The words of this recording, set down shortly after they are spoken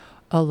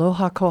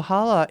Aloha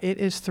Kohala. It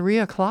is 3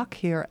 o'clock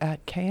here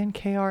at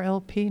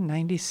KNKRLP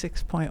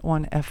 96.1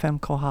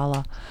 FM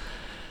Kohala.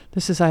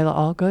 This is Isla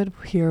Allgood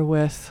here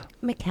with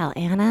Mikkel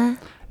Anna.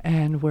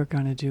 And we're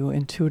going to do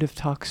Intuitive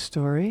Talk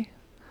Story.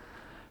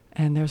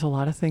 And there's a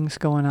lot of things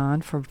going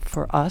on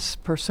for us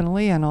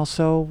personally and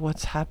also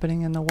what's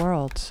happening in the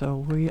world. So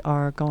we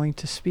are going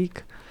to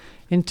speak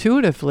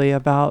intuitively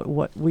about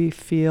what we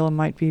feel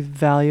might be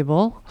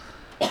valuable.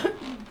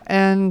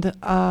 And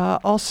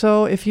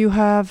also, if you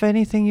have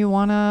anything you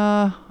want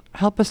to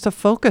help us to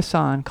focus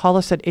on, call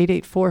us at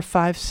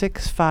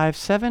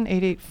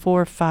 884-5657,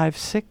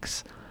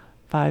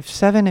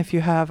 884-5657. If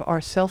you have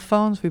our cell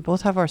phones, we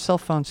both have our cell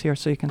phones here,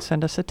 so you can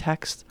send us a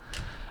text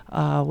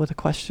with a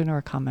question or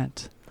a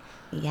comment.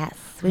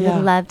 Yes, we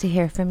would love to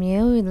hear from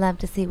you. We'd love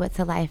to see what's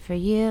alive for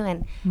you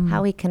and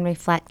how we can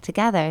reflect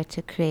together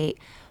to create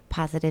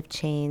positive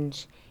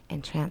change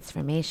and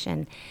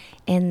transformation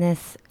in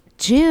this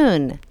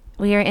June.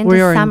 We are into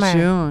summer. In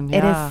June, yeah.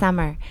 It is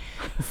summer.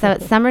 So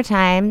it's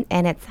summertime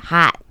and it's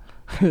hot.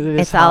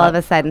 It's hot. All of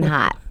a sudden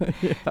hot.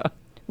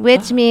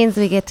 Which means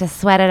we get to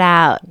sweat it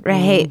out,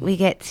 right? We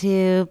get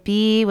to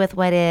be with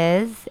what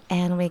is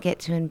and we get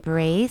to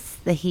embrace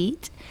the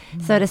heat,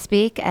 so to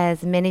speak,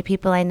 as many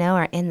people I know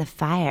are in the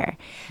fire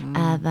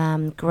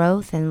of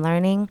growth and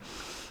learning.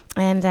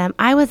 And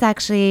I was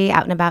actually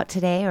out and about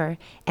today,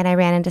 and I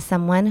ran into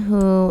someone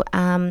who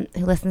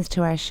listens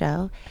to our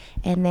show,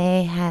 and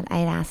I'd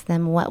asked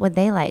them what would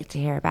they like to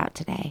hear about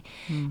today,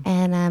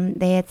 and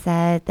they had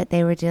said that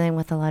they were dealing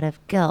with a lot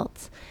of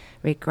guilt,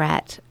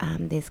 regret,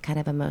 these kind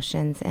of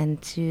emotions, and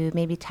to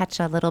maybe touch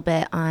a little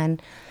bit on,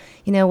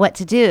 what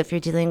to do if you're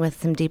dealing with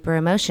some deeper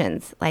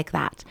emotions like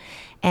that.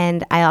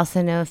 And I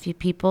also know a few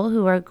people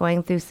who are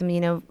going through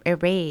some,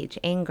 rage,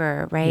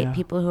 anger, right? Yeah.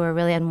 People who are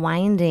really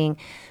unwinding.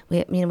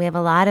 We have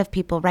a lot of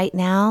people right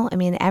now.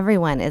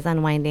 Everyone is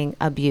unwinding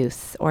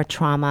abuse or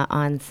trauma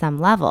on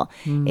some level.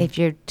 If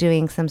you're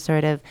doing some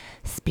sort of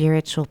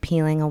spiritual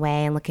peeling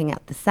away and looking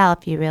at the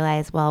self, you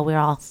realize, well, we're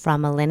all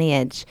from a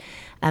lineage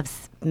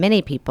of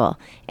many people,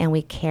 and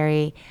we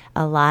carry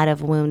a lot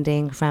of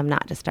wounding from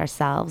not just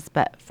ourselves,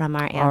 but from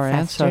our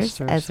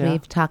ancestors as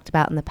we've talked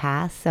about in the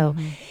past. So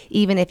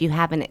even if you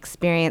haven't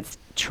experienced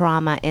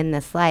trauma in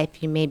this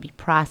life, you may be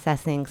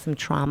processing some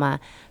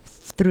trauma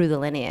through the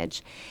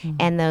lineage.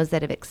 And those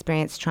that have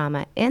experienced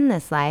trauma in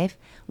this life,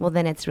 well,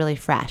 then it's really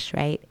fresh,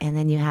 right? And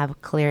then you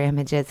have clear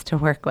images to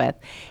work with,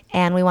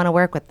 and we want to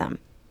work with them.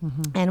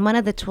 And one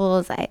of the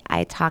tools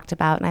I talked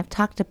about, and I've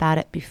talked about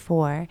it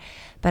before,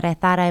 but I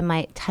thought I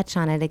might touch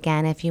on it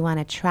again if you want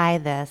to try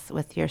this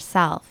with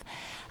yourself.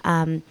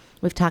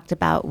 We've talked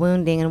about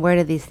wounding and where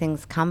do these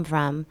things come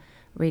from?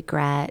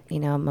 Regret,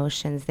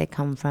 emotions, they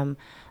come from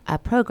a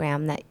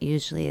program that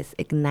usually is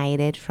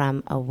ignited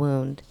from a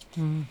wound.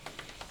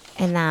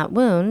 And that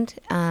wound,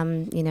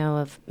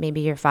 of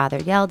maybe your father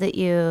yelled at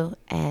you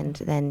and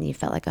then you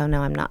felt like, oh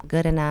no, I'm not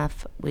good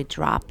enough. We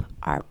drop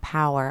our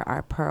power,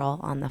 our pearl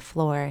on the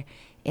floor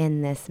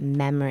in this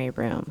memory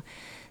room.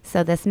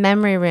 So this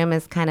memory room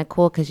is kind of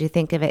cool because you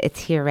think of it,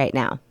 it's here right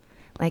now.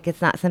 Like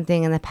it's not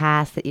something in the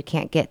past that you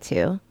can't get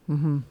to.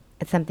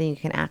 It's something you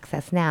can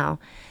access now.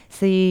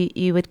 So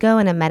you would go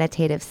in a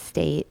meditative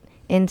state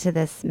into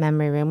this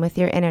memory room with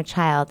your inner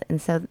child.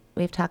 And so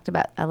we've talked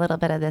about a little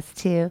bit of this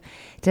too,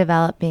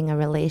 developing a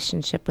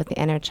relationship with the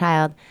inner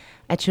child.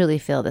 I truly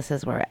feel this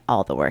is where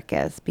all the work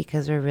is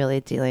because we're really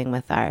dealing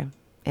with our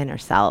inner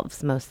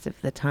selves most of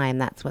the time.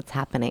 That's what's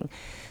happening.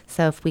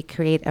 So if we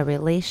create a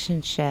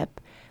relationship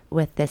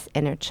with this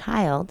inner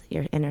child,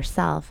 your inner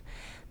self,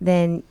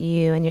 then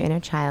you and your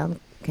inner child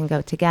can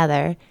go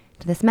together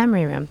to this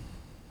memory room.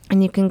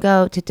 And you can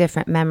go to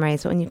different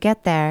memories. But when you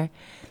get there,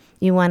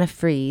 you want to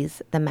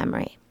freeze the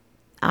memory.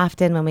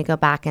 Often when we go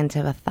back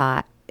into a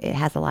thought, it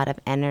has a lot of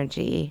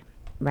energy,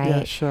 right?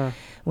 Yeah, sure.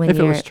 If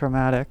it was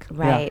traumatic.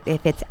 Right. Yeah.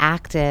 If it's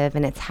active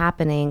and it's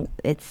happening,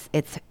 it's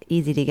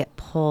easy to get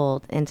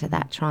pulled into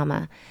that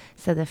trauma.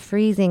 So the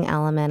freezing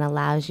element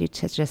allows you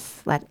to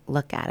just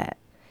look at it.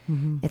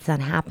 It's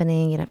not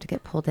happening. You don't have to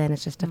get pulled in.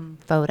 It's just a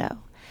photo.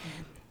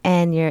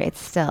 And it's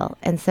still.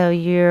 And so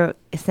you're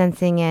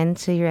sensing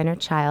into your inner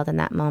child in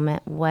that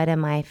moment. What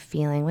am I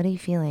feeling? What are you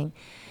feeling?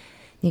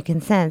 You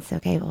can sense,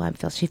 okay, well,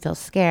 she feels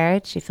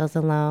scared. She feels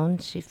alone.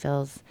 She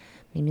feels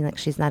maybe like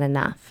she's not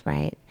enough,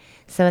 right?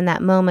 So in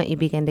that moment, you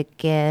begin to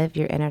give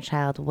your inner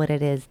child what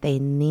it is they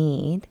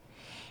need.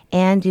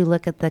 And you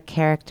look at the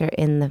character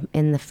in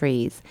the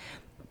freeze.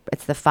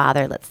 It's the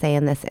father, let's say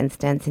in this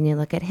instance, and you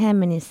look at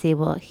him and you see,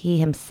 well, he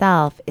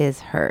himself is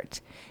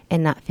hurt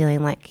and not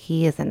feeling like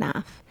he is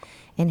enough.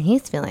 And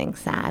he's feeling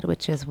sad,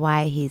 which is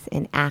why he's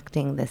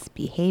enacting this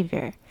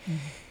behavior.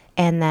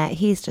 And that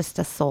he's just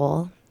a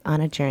soul on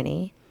a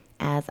journey,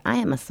 as I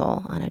am a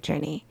soul on a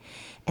journey.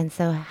 And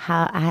so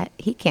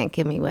he can't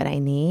give me what I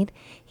need.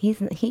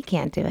 He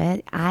can't do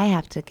it. I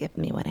have to give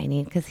me what I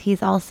need because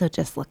he's also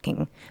just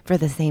looking for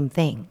the same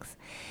things.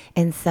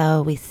 And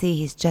so we see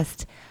he's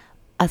just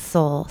a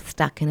soul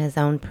stuck in his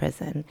own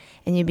prison.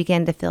 And you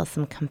begin to feel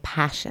some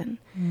compassion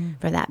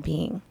for that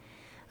being.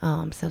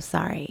 Oh, I'm so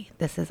sorry.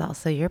 This is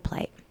also your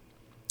plight.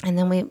 And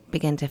then we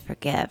begin to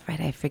forgive, right?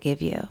 I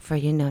forgive you, for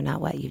you know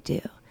not what you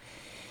do.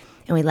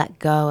 And we let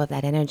go of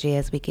that energy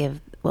as we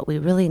give what we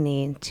really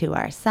need to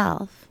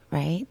ourselves,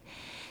 right?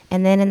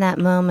 And then in that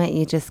moment,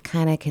 you just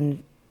kind of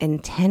can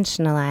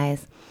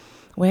intentionalize,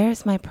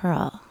 where's my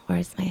pearl?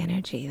 Where's my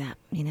energy, that,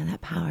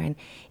 that power? And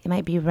it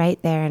might be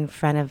right there in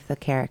front of the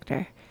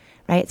character,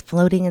 right? It's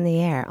floating in the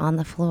air, on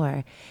the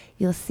floor.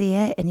 You'll see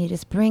it and you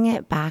just bring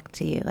it back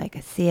to you. Like I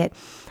see it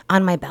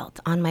on my belt,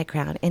 on my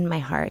crown, in my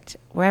heart,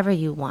 wherever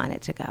you want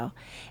it to go.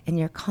 And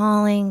you're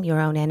calling your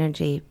own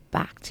energy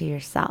back to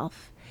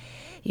yourself.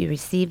 You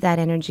receive that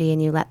energy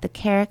and you let the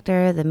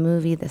character, the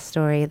movie, the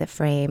story, the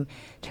frame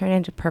turn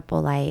into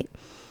purple light,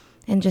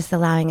 and just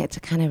allowing it to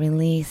kind of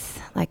release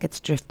like it's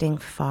drifting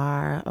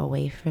far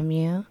away from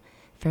you,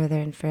 further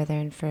and further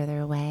and further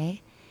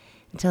away,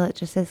 until it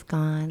just is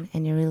gone,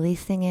 and you're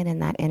releasing it in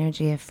that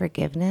energy of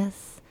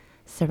forgiveness,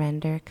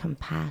 surrender,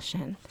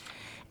 compassion,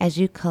 as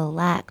you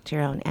collect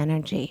your own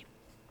energy.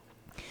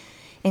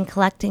 In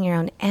collecting your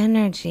own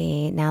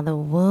energy, now the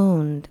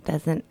wound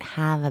doesn't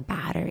have a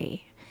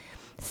battery.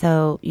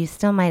 So you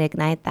still might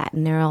ignite that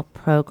neural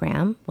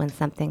program when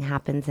something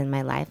happens in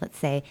my life. Let's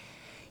say,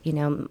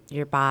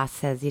 your boss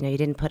says, you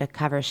didn't put a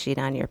cover sheet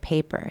on your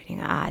paper. You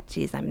go,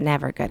 geez, I'm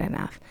never good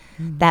enough.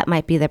 Mm-hmm. That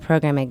might be the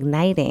program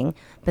igniting,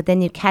 but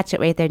then you catch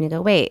it right there and you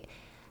go, wait,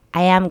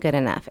 I am good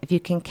enough. If you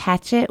can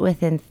catch it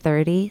within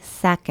 30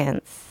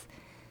 seconds,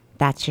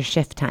 that's your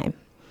shift time.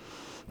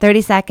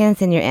 30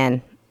 seconds and you're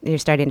in. You're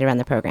starting to run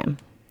the program.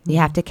 You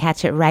have to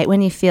catch it right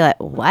when you feel it.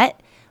 What?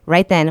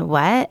 Right then,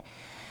 what?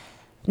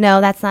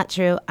 No, that's not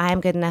true. I'm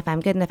good enough. I'm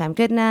good enough. I'm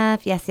good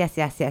enough. Yes, yes,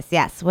 yes, yes,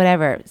 yes.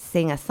 Whatever.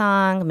 Sing a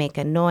song, make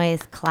a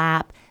noise,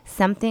 clap,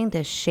 something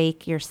to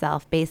shake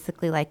yourself.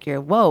 Basically like you're,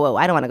 whoa,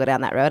 I don't want to go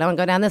down that road. I want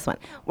to go down this one.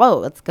 Whoa,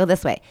 let's go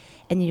this way.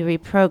 And you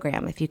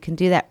reprogram. If you can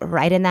do that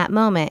right in that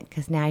moment,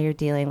 because now you're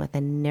dealing with a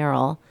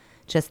neural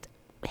just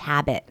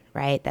habit,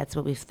 right? That's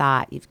what we've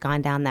thought. You've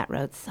gone down that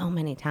road so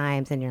many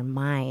times in your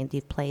mind.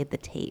 You've played the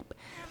tape.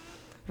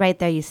 Right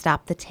there, you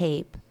stop the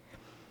tape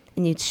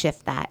and you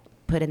shift that.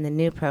 Put in the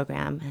new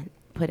program,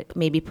 and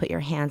maybe put your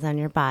hands on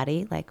your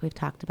body like we've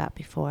talked about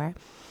before,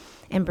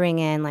 and bring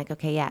in like,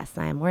 okay, yes,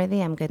 I'm worthy,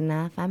 I'm good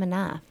enough, I'm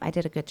enough, I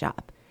did a good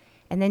job.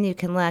 And then you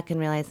can look and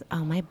realize,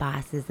 oh, my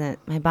boss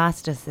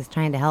just is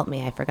trying to help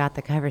me. I forgot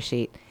the cover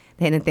sheet.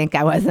 They didn't think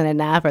I wasn't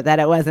enough or that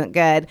it wasn't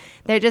good.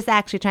 They're just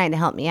actually trying to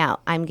help me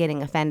out. I'm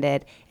getting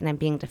offended and I'm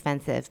being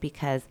defensive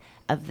because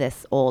of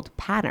this old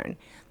pattern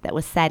that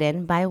was set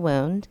in by a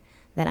wound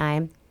that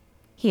I'm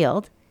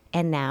healed.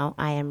 And now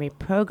I am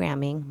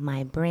reprogramming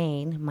my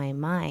brain, my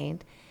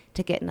mind,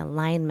 to get in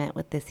alignment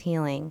with this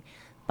healing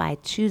by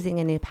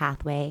choosing a new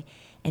pathway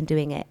and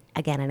doing it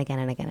again and again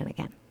and again and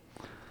again.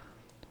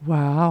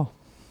 Wow.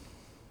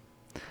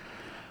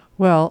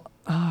 Well,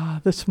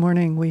 this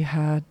morning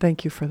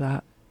thank you for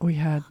that.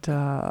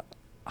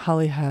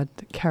 Holly had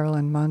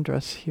Carolyn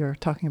Mandras here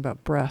talking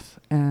about breath,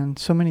 and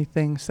so many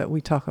things that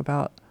we talk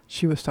about,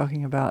 she was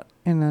talking about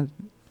in a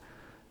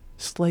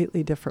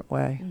slightly different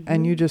way. Mm-hmm.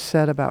 And you just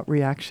said about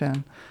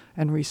reaction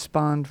and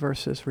respond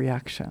versus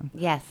reaction.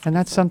 Yes. And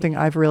that's something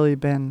I've really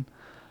been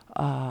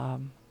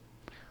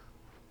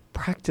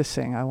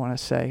practicing, I want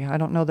to say. I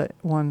don't know that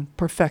one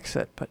perfects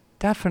it, but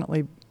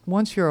definitely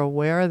once you're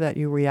aware that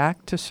you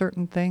react to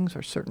certain things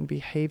or certain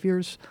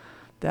behaviors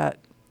that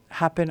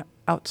happen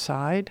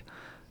outside,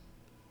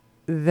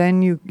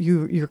 then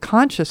you're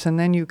conscious, and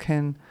then you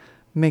can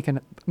make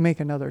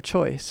another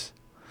choice.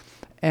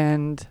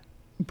 And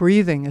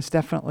breathing is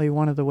definitely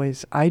one of the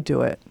ways I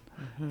do it.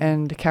 Mm-hmm.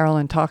 And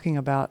Carolyn talking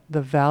about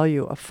the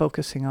value of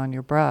focusing on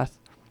your breath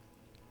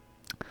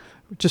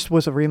just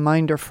was a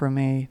reminder for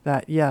me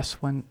that, yes,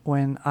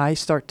 when I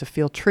start to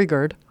feel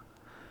triggered,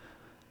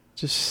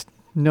 just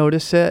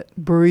notice it,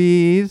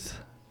 breathe,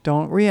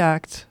 don't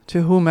react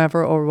to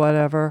whomever or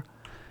whatever.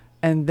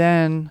 And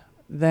then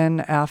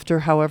after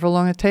however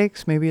long it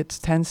takes, maybe it's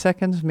 10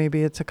 seconds,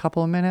 maybe it's a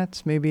couple of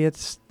minutes, maybe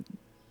it's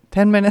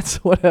 10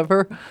 minutes,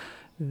 whatever,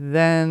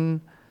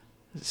 then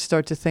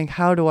start to think,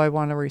 how do I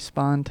want to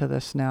respond to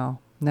this now?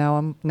 Now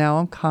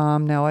I'm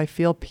calm. Now I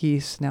feel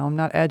peace. Now I'm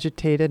not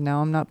agitated.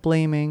 Now I'm not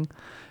blaming.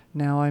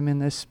 Now I'm in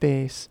this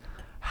space.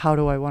 How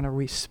do I want to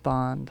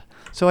respond?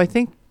 So I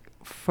think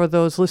for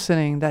those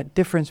listening, that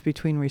difference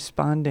between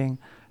responding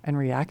and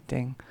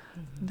reacting,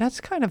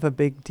 that's kind of a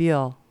big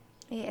deal.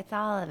 Yeah, it's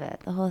all of it,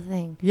 the whole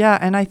thing. Yeah,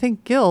 and I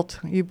think guilt,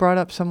 you brought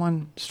up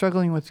someone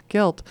struggling with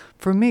guilt.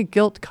 For me,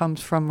 guilt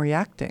comes from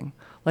reacting.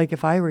 Like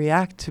if I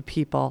react to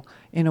people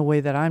in a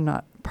way that I'm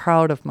not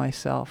proud of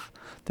myself,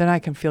 then I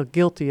can feel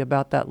guilty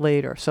about that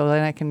later. So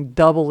then I can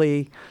double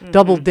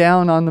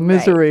down on the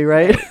misery,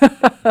 right?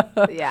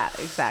 Yeah,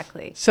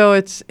 exactly. So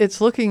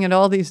it's looking at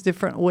all these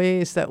different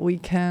ways that we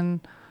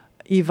can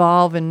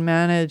evolve and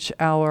manage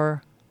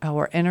our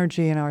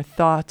energy and our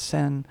thoughts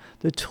and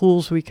the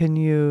tools we can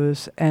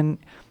use. And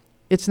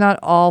it's not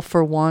all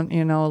for one,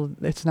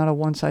 it's not a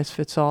one size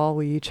fits all.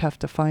 We each have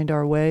to find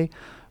our way.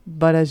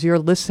 But as you're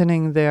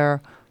listening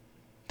there,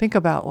 think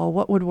about, well,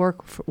 what would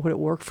work? Would it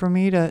work for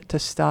me to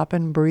stop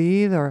and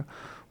breathe, or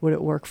would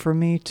it work for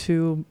me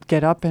to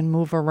get up and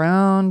move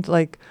around?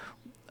 Like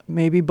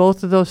maybe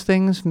both of those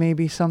things,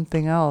 maybe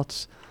something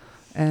else.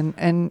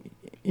 And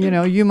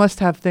you must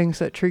have things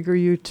that trigger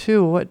you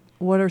too.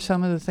 What are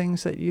some of the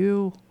things that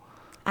you...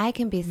 I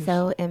can be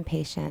so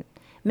impatient.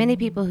 Many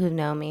people who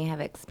know me have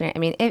experienced. I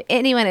mean, if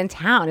anyone in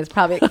town has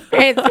probably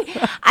experienced.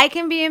 I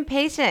can be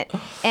impatient,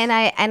 and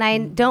I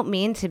don't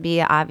mean to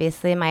be.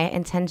 Obviously, my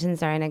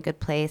intentions are in a good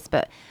place,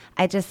 but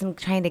I just am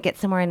trying to get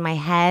somewhere in my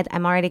head.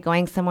 I'm already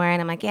going somewhere, and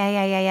I'm like,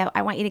 yeah.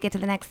 I want you to get to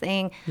the next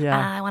thing.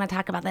 Yeah. I want to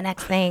talk about the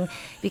next thing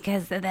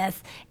because of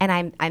this,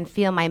 and I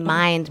feel my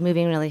mind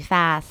moving really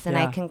fast, and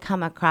I can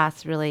come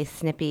across really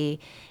snippy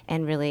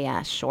and really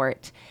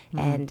short,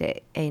 and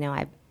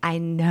I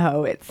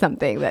know it's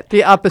something that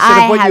the opposite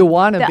of what you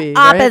want to be, the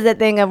opposite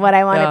thing of what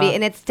I want to be.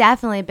 And it's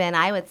definitely been,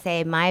 I would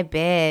say, my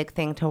big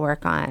thing to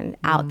work on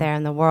out there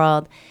in the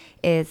world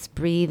is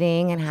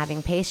breathing and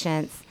having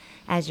patience,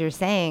 as you're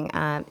saying,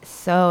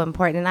 so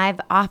important. And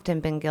I've often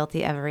been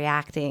guilty of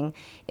reacting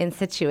in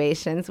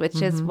situations,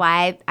 which is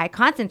why I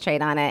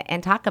concentrate on it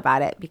and talk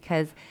about it,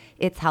 because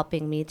it's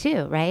helping me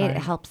too, right? It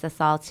helps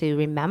us all to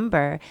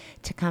remember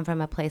to come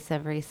from a place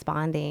of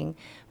responding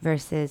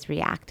versus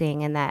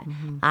reacting, and that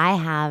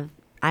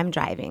I'm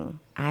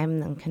driving.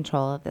 I'm in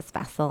control of this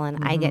vessel,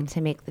 and I get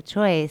to make the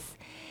choice.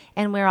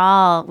 And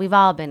we've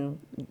all been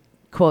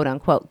quote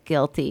unquote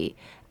guilty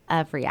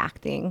of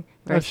reacting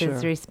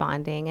versus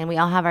responding, and we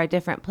all have our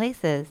different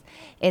places.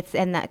 It's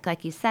in that,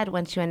 like you said,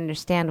 once you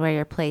understand where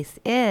your place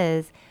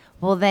is,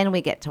 well, then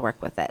we get to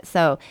work with it.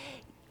 So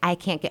I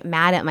can't get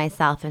mad at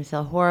myself and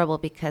feel horrible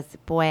because,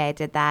 boy, I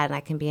did that, and I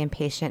can be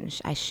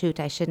impatient. I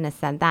shouldn't have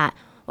said that.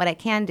 What I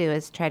can do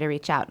is try to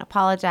reach out and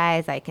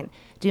apologize. I can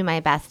do my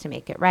best to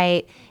make it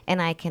right,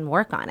 and I can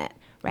work on it,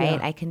 right?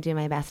 Yeah. I can do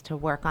my best to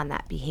work on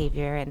that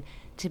behavior and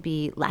to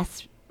be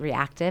less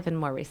reactive and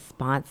more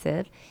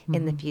responsive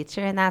in the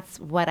future. And that's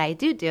what I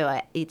do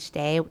each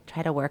day,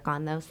 try to work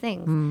on those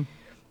things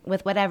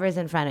with whatever's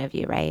in front of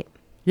you, right?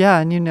 Yeah,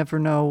 and you never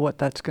know what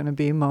that's going to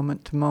be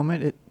moment to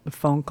moment. A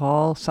phone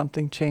call,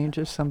 something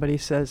changes, somebody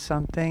says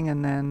something,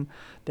 and then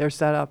there's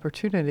that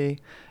opportunity.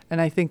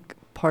 And I think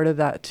part of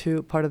that,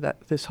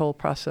 this whole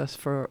process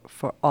for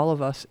all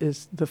of us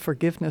is the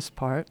forgiveness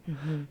part,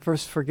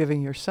 first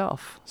forgiving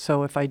yourself.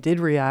 So if I did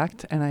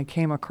react and I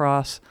came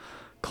across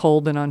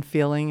cold and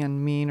unfeeling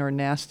and mean or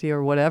nasty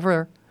or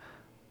whatever,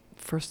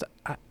 first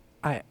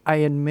I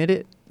admit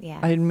it. Yes.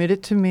 I admit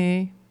it to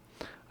me.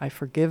 I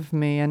forgive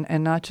me,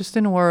 and not just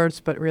in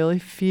words, but really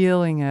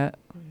feeling it.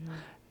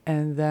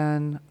 And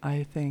then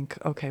I think,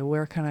 okay,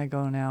 where can I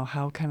go now?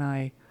 How can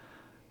I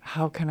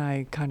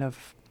kind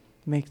of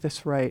make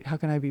this right? How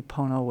can I be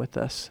Pono with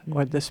this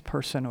or this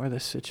person or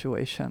this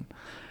situation?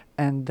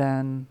 And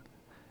then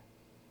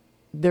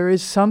there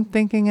is some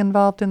thinking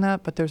involved in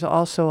that, but there's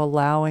also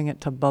allowing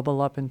it to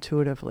bubble up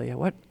intuitively.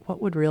 What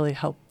would really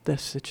help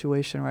this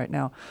situation right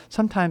now?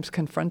 Sometimes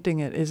confronting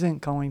it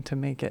isn't going to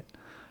make it.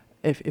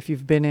 If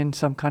you've been in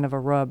some kind of a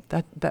rub,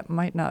 that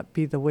might not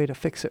be the way to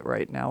fix it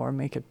right now or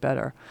make it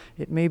better.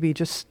 It may be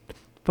just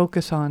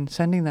focus on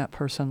sending that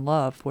person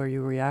love where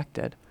you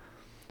reacted,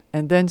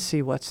 and then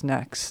see what's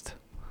next.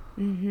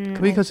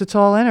 Because it's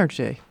all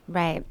energy.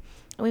 Right.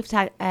 We've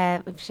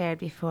shared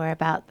before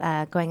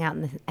about going out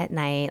at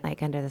night,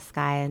 like under the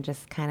sky, and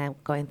just kind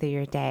of going through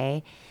your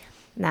day.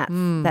 And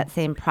that's that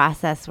same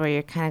process where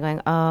you're kind of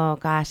going, oh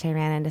gosh, I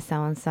ran into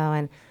so and so,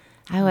 and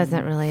I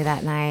wasn't really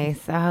that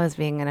nice. I was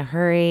being in a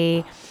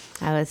hurry.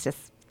 I was just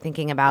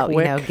thinking about,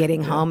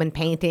 getting home and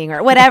painting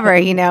or whatever,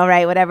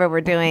 right? Whatever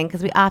we're doing,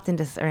 because we often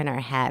just are in our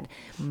head.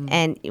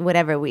 And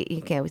whatever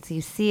so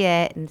you see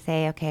it and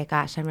say, okay,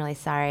 gosh, I'm really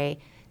sorry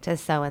to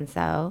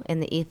so-and-so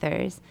in the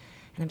ethers.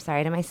 And I'm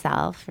sorry to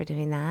myself for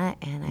doing that.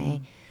 And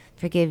I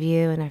forgive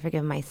you, and I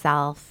forgive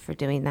myself for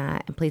doing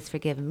that. And please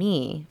forgive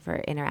me for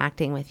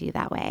interacting with you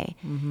that way.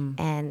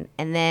 And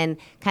then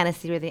kind of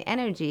see where the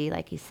energy,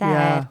 like you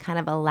said, kind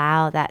of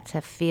allow that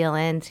to feel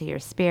into your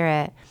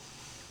spirit.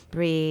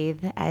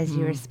 Breathe, as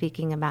you were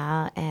speaking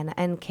about.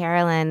 And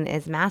Carolyn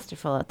is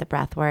masterful at the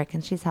breath work,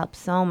 and she's helped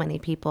so many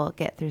people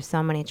get through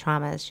so many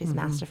traumas. She's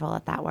masterful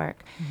at that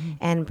work.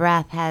 And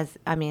breath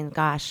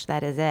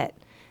that is it.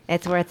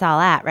 It's where it's all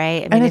at,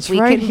 right? And it's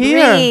right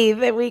here.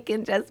 Breathe, if we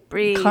can just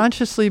breathe.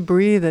 Consciously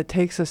breathe. It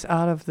takes us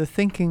out of the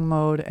thinking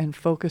mode and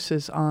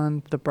focuses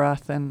on the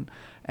breath and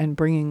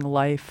bringing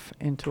life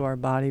into our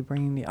body,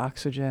 bringing the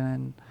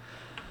oxygen.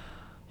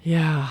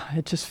 And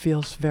it just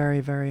feels very,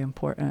 very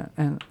important.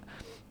 And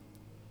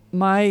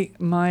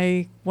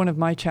one of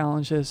my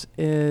challenges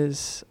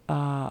is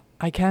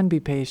I can be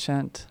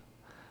patient.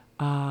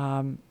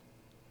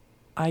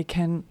 I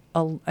can,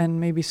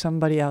 and maybe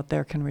somebody out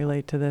there can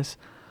relate to this.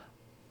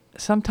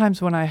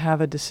 Sometimes when I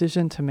have a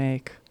decision to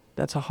make,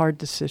 that's a hard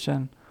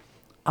decision,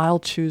 I'll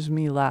choose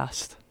me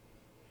last.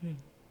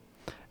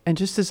 And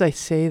just as I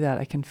say that,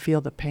 I can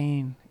feel the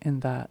pain in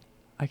that.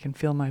 I can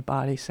feel my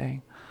body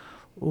saying,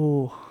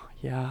 ooh,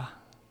 yeah.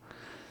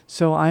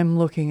 So I'm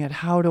looking at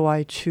how do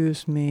I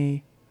choose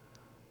me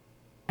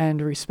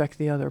and respect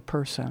the other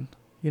person.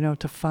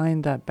 To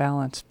find that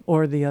balance,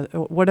 or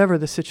whatever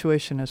the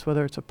situation is,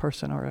 whether it's a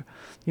person or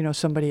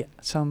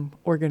some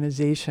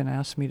organization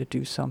asks me to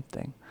do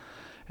something,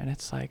 and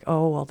it's like,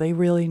 oh well, they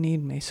really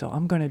need me, so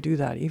I'm going to do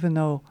that, even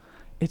though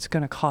it's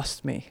going to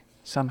cost me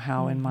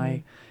somehow in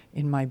my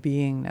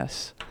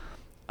beingness.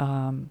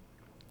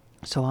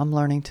 So I'm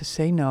learning to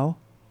say no.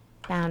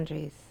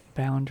 Boundaries.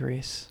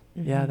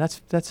 Mm-hmm. Yeah,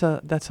 that's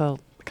a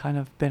kind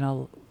of been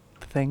a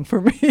thing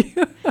for me.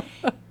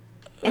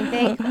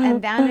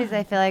 And boundaries,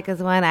 I feel like, is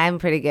one I'm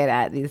pretty good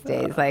at these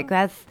days. Like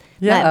that's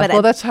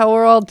that's how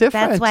we're all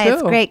different. That's why too.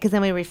 It's great, because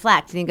then we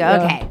reflect and you go,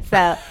 okay,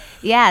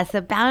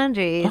 so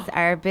boundaries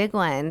are a big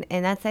one,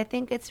 and I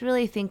think it's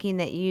really thinking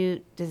that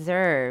you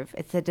deserve.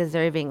 It's a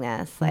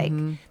deservingness, like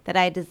that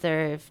I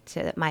deserve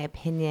to my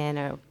opinion,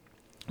 or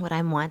what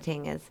I'm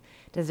wanting is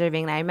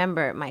deserving. And I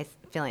remember my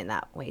feeling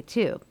that way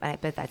too,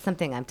 but that's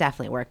something I've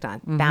definitely worked on.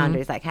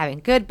 Boundaries, like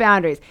having good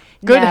boundaries,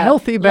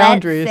 healthy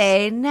boundaries. Let's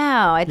say no.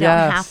 I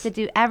don't have to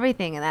do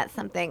everything, and that's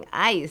something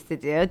I used to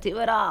do. Do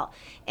it all,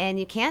 and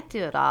you can't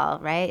do it all,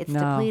 right? It's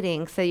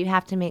depleting. So you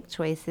have to make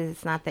choices.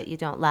 It's not that you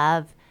don't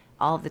love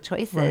all of the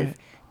choices,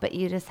 but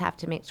you just have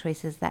to make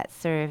choices that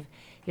serve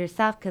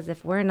yourself. Because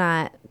if we're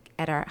not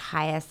at our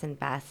highest and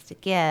best to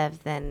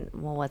give, then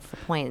what's the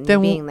point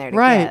in being there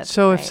to give?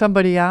 So if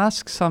somebody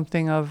asks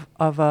something of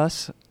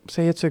us,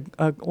 say it's a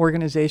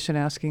organization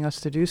asking us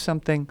to do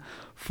something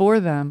for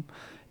them,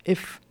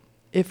 if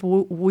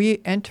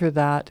we enter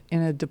that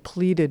in a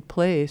depleted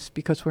place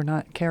because we're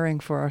not caring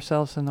for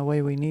ourselves in the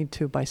way we need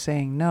to by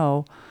saying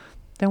no,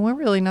 then we're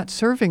really not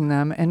serving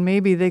them, and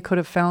maybe they could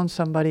have found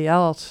somebody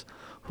else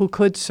who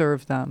could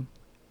serve them.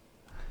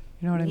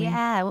 You know what I mean?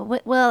 Yeah.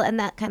 Well, and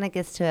that kind of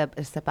gets to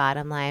the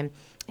bottom line.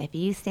 If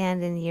you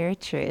stand in your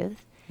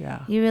truth,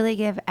 you really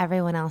give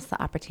everyone else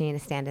the opportunity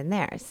to stand in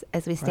theirs.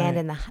 As we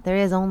stand there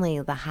is only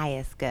the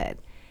highest good.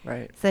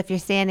 Right. So if you're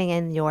standing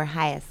in your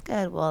highest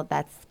good, well,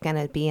 that's going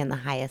to be in the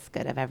highest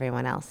good of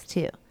everyone else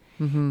too.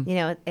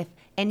 Mm-hmm.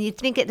 And you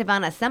think it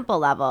on a simple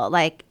level,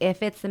 like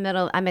if it's the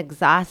middle, I'm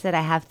exhausted,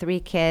 I have 3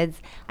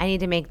 kids, I need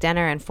to make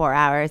dinner in 4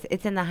 hours.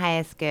 It's in the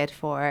highest good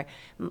for,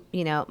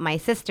 my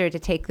sister to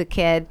take the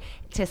kid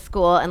to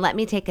school and let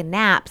me take a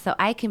nap so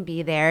I can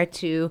be there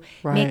to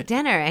make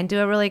dinner and do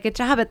a really good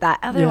job at that.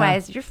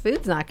 Otherwise, your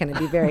food's not going to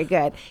be very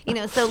good.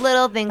 So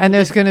little things. And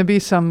there's going to be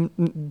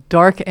some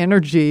dark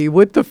energy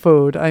with the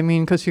food. I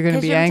mean, because you're going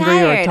to be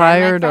angry or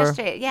tired or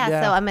frustrated.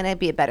 So I'm going to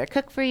be a better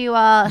cook for you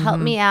all. Help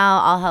me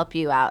out. I'll help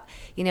you out.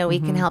 We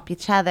can help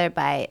each other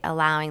by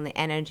allowing the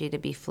energy to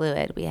be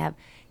fluid. We have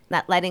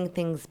not letting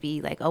things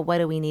be like, oh, what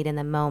do we need in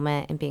the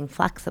moment, and being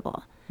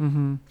flexible.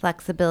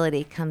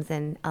 Flexibility comes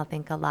in, I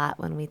think, a lot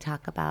when we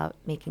talk about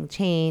making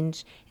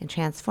change and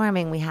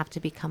transforming. We have to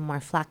become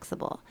more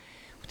flexible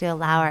to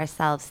allow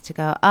ourselves to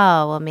go,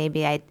 oh, well,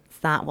 maybe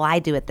it's not, well, I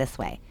do it this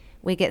way.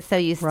 We get so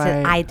used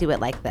to, I do it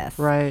like this.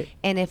 Right.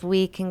 And if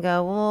we can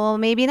go, well,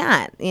 maybe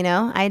not,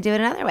 I do it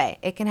another way.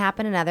 It can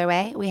happen another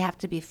way. We have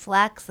to be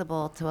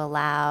flexible to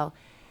allow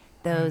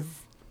those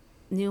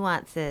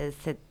nuances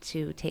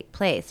to take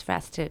place for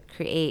us to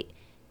create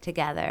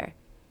together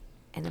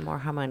in a more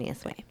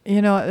harmonious way.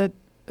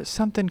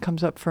 Something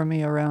comes up for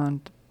me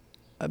around,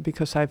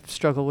 because I've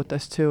struggled with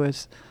this too,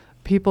 is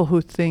people who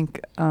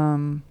think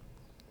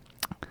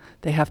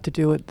they have to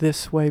do it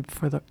this way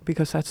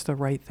because that's the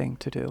right thing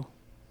to do.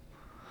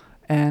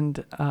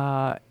 And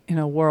in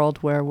a world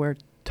where we're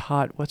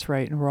taught what's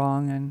right and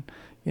wrong, and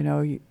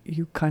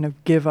you kind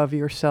of give of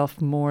yourself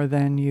more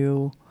than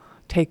you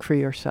take for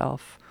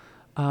yourself.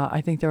 I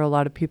think there are a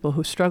lot of people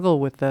who struggle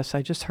with this.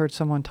 I just heard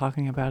someone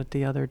talking about it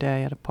the other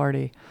day at a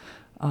party,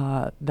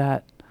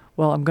 that,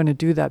 well, I'm going to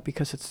do that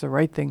because it's the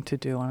right thing to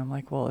do. And I'm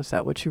like, well, is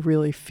that what you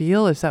really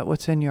feel? Is that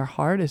what's in your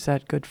heart? Is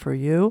that good for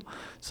you?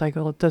 It's like,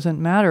 well, it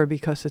doesn't matter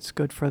because it's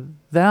good for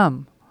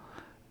them.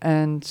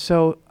 And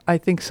so I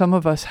think some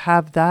of us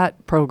have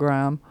that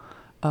program.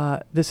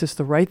 This is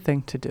the right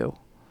thing to do.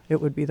 It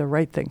would be the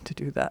right thing to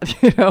do that,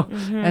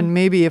 And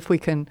maybe if we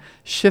can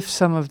shift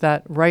some of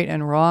that right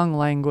and wrong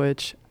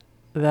language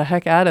the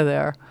heck out of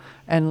there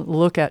and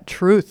look at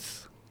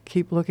truth,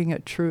 keep looking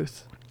at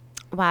truth.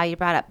 Wow, you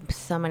brought up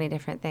so many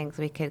different things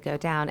we could go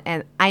down.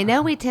 And I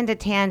know we tend to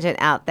tangent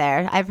out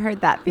there. I've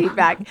heard that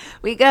feedback.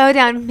 We go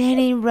down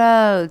many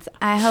roads.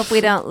 I hope we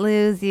don't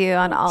lose you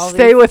on all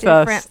these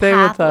different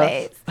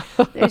pathways.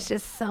 There's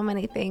just so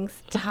many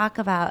things to talk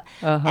about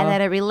and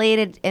that are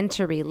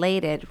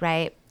interrelated,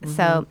 right?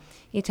 So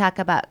you talk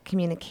about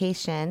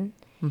communication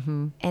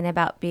and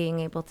about being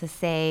able to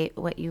say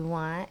what you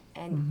want,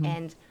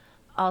 and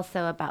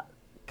also about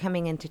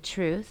coming into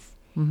truth.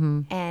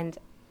 And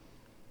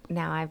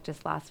now I've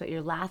just lost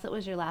what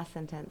was your last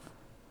sentence?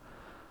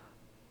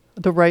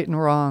 The right and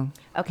wrong.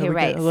 Okay, we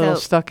right. Get a little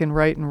stuck in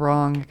right and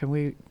wrong. Can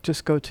we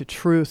just go to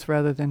truth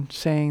rather than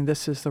saying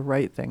this is the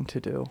right thing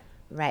to do?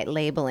 Right,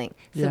 labeling.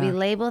 So we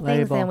label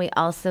things, and we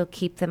also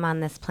keep them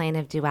on this plane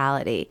of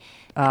duality.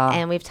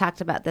 And we've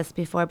talked about this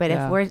before, but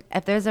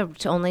if there's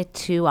only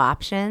 2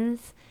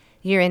 options,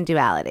 you're in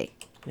duality.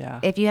 Yeah.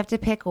 If you have to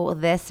pick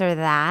this or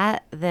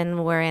that,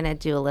 then we're in a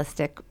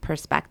dualistic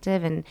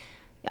perspective, and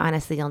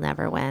honestly, you'll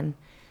never win.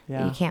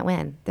 Yeah. You can't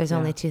win. There's Yeah.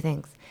 only two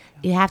things.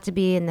 You have to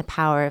be in the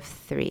power of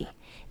three.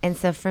 And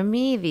so for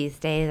me these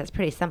days, it's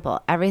pretty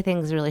simple.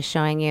 Everything's really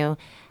showing you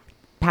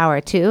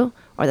power 2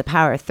 or the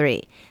power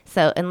 3.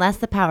 So unless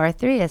the power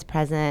 3 is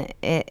present,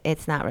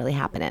 it's not really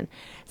happening.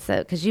 So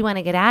because you want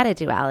to get out of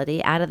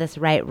duality, out of this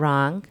right,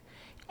 wrong,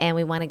 and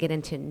we want to get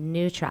into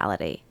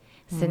neutrality.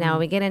 So now when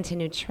we get into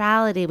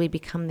neutrality, we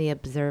become the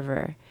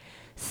observer.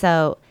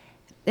 So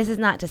this is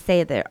not to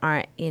say there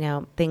aren't,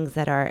 things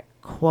that are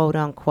quote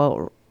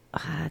unquote,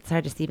 it's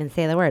hard to even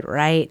say the word,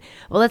 right?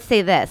 Well, let's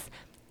say this.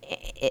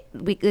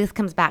 This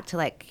comes back to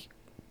like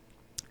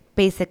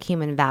basic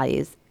human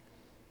values.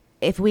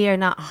 If we are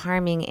not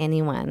harming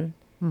anyone,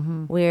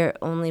 we're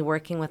only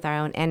working with our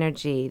own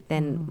energy,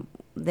 then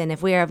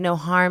if we are of no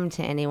harm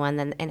to anyone,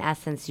 then in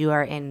essence, you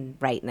are in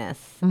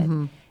rightness.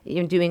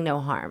 You're doing no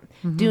harm.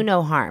 Do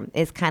no harm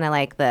is kind of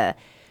like the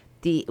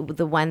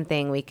one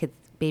thing we could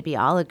maybe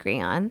all agree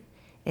on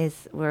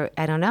is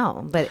I don't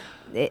know, but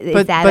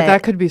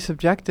that could be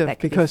subjective that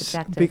could be because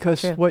subjective,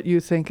 because true. what you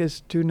think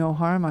is do no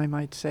harm, I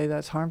might say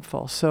that's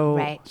harmful. So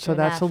right, so true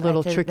that's enough. a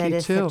little That tricky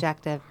is too.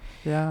 subjective.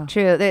 Yeah.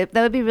 True. That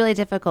would be really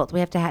difficult. We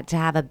have to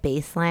have a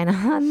baseline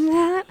on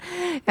that.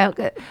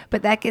 Okay.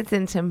 But that gets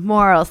into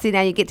morals. See,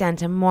 now you get down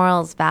to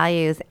morals,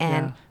 values,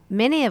 and Yeah.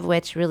 many of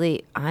which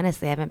really,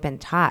 honestly, haven't been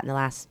taught in the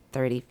last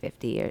 30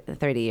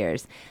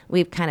 years.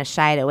 We've kind of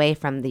shied away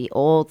from the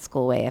old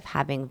school way of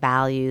having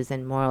values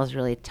and morals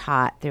really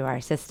taught through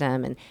our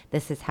system. And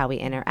this is how we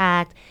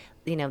interact,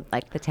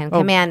 like the 10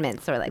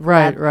 Commandments or like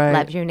Right.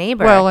 love your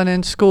neighbor. Well, and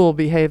in school,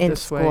 behave In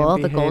this way. school,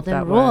 and the behave golden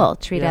that rule, way.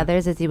 treat Yeah.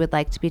 others as you would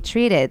like to be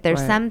treated. There's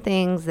Right. some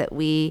things that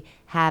we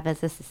have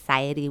as a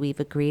society we've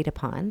agreed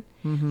upon,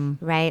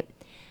 right?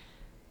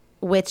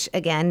 Which,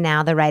 again,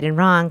 now the right and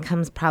wrong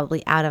comes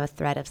probably out of a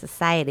thread of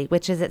society,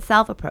 which is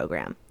itself a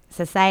program.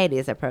 Society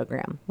is a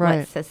program. Right.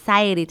 What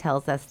society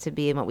tells us to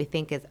be and what we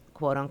think is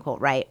quote unquote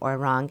right or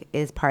wrong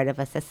is part of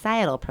a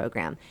societal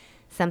program.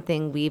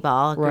 Something we've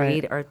all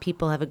agreed or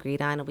people have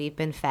agreed on, we've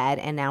been fed,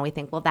 and now we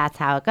think, well, that's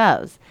how it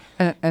goes.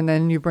 And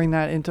then you bring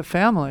that into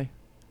family.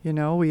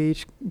 We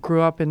each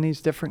grew up in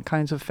these different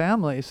kinds of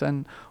families,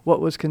 and what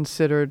was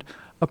considered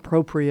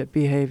appropriate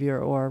behavior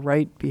or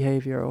right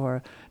behavior,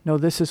 or no,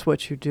 this is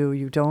what you do.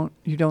 You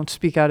don't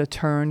speak out of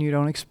turn. You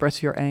don't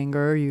express your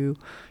anger.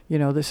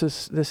 This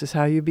is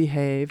how you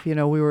behave. We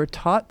were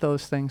taught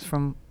those things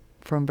from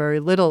very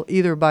little,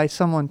 either by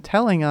someone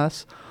telling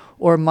us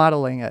or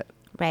modeling it.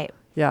 Right.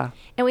 Yeah.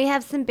 And we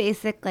have some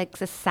basic like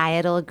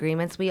societal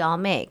agreements we all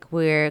make.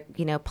 We're,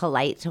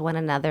 polite to one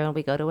another when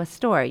we go to a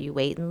store. You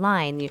wait in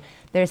line.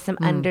 There's some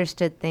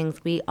understood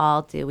things we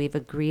all do. We've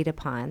agreed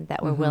upon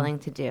that we're willing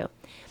to do.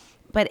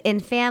 But in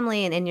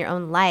family and in your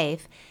own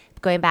life,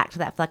 going back to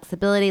that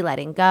flexibility,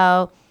 letting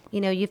go,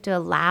 you have to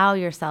allow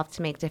yourself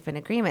to make different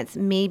agreements.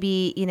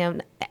 Maybe,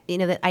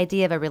 the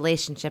idea of a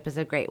relationship is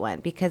a great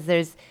one because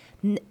there's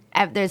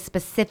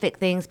specific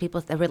things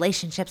a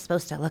relationship's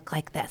supposed to look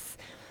like this.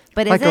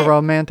 But Like is a it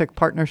romantic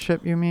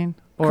partnership, you mean?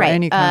 Or right.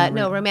 any kind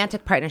of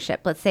romantic partnership.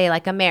 Let's say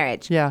like a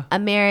marriage. Yeah. A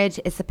marriage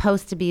is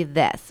supposed to be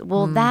this.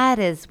 Well, that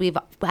is,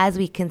 as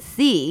we can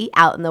see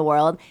out in the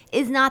world,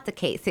 is not the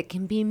case. It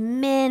can be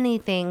many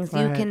things.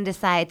 You Right. can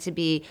decide to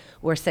be,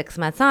 we're 6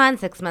 months on,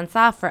 6 months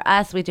off. For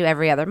us, we do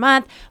every other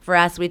month. For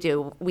us, we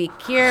do week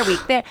here,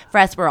 week there. For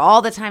us, we're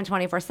all the time,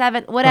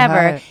 24/7, whatever.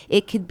 Right.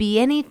 It could be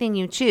anything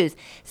you choose.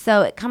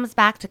 So it comes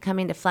back to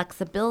coming to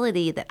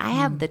flexibility that I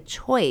have the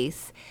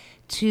choice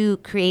to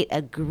create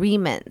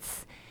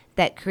agreements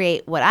that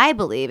create what I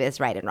believe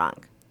is right and wrong.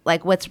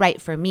 Like what's right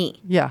for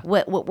me. Yeah.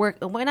 What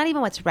not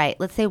even what's right.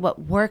 Let's say what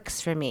works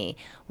for me.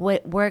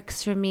 What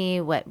works for me,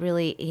 what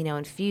really,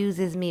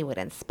 infuses me, what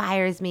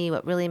inspires me,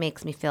 what really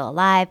makes me feel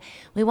alive.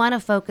 We want to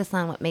focus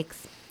on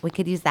we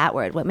could use that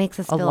word, what makes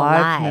us feel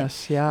alive.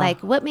 Aliveness, yeah.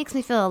 Like what makes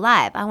me feel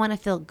alive? I want to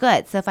feel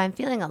good. So if I'm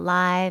feeling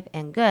alive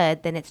and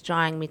good, then it's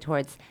drawing me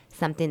towards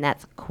something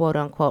that's quote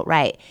unquote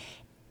right.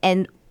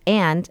 And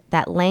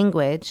that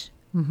language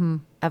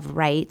of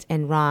right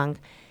and wrong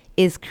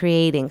is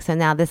creating. So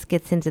now this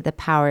gets into the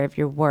power of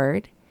your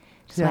word.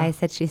 Which is why I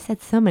said she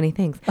said so many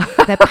things.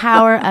 The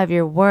power of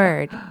your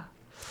word.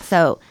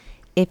 So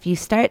if you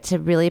start to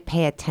really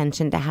pay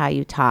attention to how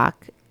you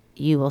talk,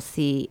 you will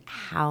see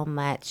how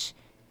much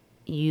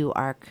you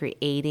are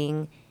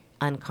creating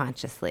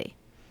unconsciously.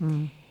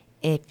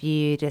 If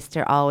you just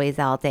are always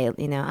all day,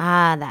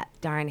 that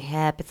darn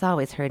hip, it's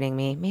always hurting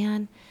me.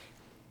 Man,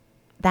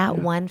 that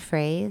one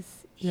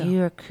phrase,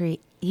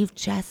 you've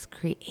just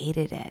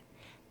created it.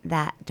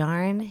 That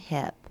darn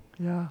hip.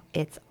 Yeah.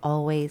 It's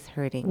always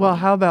hurting Well, me.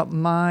 how about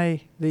a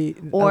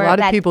Or lot of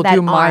that- people that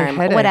do my arm,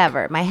 headache.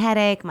 whatever. My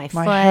headache, my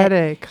foot.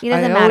 Headache. It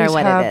doesn't I matter always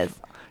what have- it is.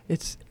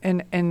 It's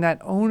and that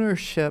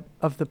ownership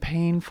of the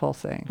painful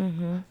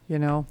thing.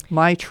 Mm-hmm.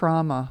 My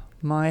trauma,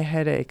 my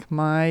headache,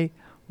 my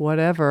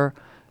whatever.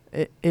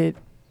 It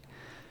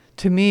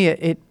to me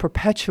it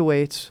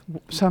perpetuates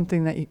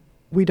something that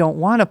we don't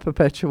want to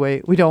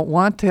perpetuate. We don't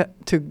want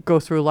to go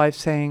through life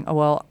saying, oh,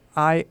 well,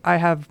 I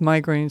have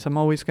migraines. I'm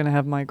always going to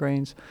have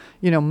migraines.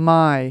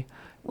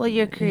 Well,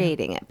 you're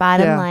creating it.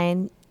 Bottom Yeah.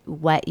 line,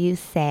 what you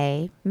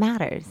say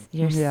matters.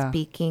 You're Yeah.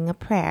 speaking a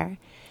prayer.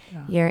 Yeah.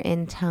 You're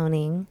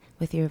intoning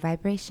with your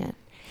vibration.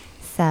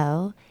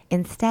 So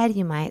instead,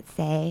 you might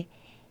say,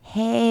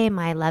 hey,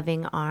 my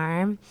loving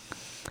arm,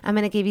 I'm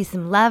going to give you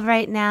some love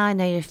right now. I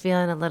know you're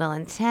feeling a little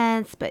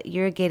intense, but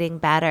you're getting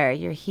better.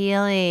 You're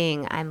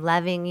healing. I'm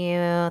loving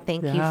you.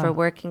 Thank you Yeah. for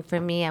working for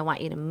me. I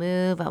want you to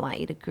move. I want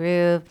you to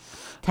groove.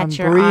 Touch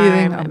your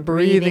breathing, arm. I'm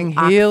breathing,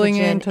 healing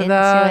oxygen into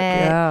that.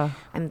 it. Yeah.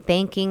 I'm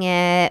thanking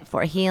it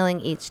for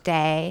healing each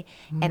day,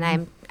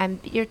 and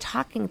you're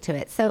talking to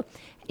it. So,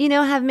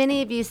 have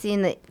many of you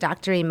seen the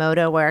Dr.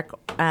 Emoto work,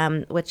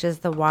 which is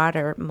the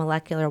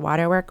molecular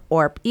water work,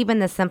 or even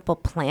the simple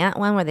plant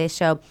one where they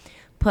show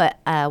put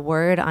a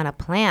word on a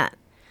plant.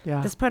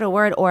 Yeah. Just put a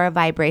word or a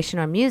vibration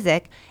or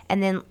music,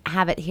 and then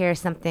have it hear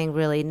something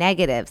really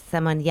negative,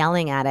 someone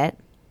yelling at it.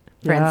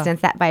 For Yeah. instance,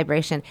 that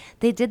vibration.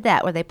 They did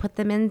that where they put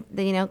them in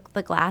the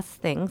glass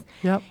things.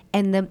 Yep.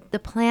 And the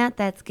plant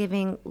that's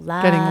giving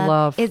love, Getting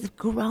love. is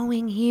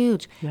growing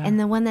huge. Yeah. And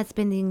the one that's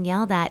been being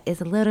yelled at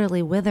is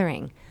literally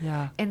withering.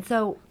 Yeah. And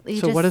so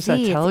you So just what does that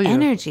see tell it's you?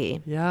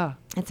 energy. Yeah.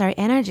 It's our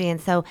energy. And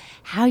so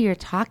how you're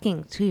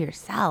talking to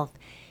yourself,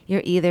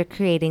 you're either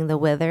creating the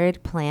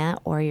withered plant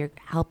or you're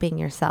helping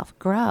yourself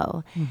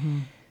grow. Mm-hmm.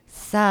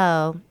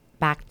 So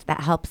that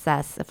helps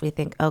us if we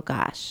think, oh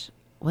gosh,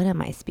 what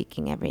am I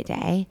speaking every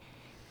day?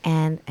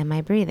 And am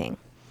I breathing?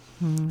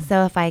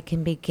 So if I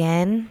can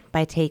begin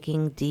by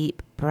taking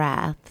deep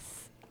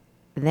breaths,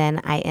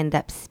 then I end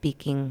up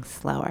speaking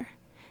slower.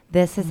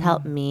 This has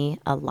helped me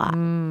a lot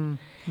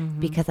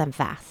because I'm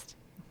fast.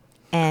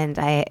 And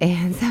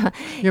so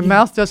Your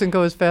mouth doesn't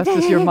go as fast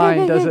as your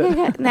mind, does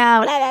it?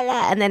 no, la, la,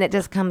 la, and then it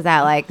just comes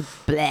out like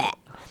bleh,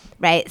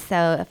 right?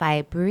 So if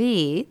I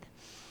breathe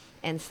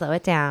and slow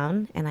it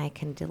down and I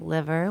can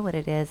deliver what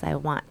it is I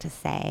want to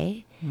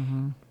say,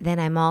 then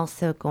I'm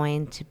also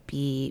going to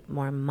be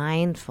more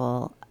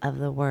mindful of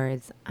the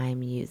words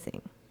I'm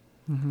using.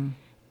 And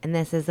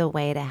this is a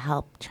way to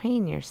help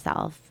train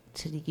yourself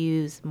to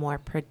use more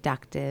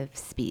productive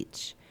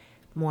speech,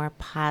 more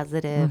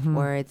positive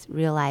words,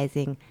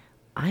 realizing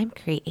I'm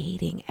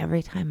creating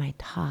every time I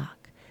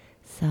talk.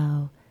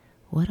 So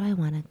what do I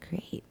want to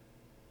create?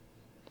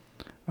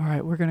 All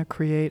right, we're going to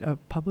create a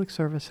public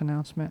service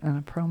announcement and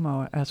a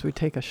promo as we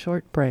take a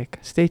short break.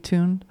 Stay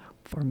tuned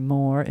for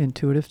more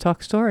Intuitive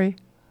Talk Story.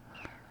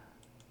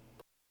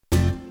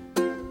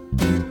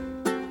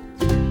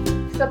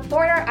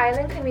 Support our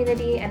island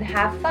community and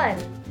have fun.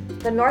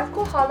 The North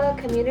Kohala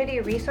Community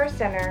Resource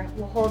Center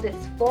will hold its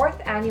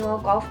 4th annual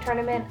golf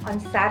tournament on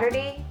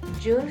Saturday,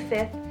 June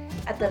 5th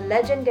at the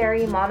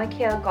legendary Mauna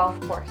Kea Golf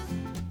Course.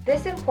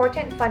 This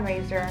important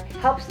fundraiser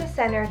helps the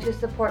center to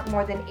support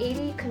more than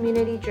 80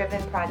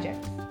 community-driven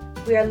projects.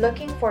 We are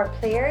looking for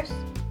players,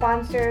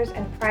 sponsors,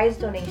 and prize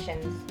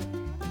donations.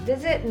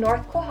 Visit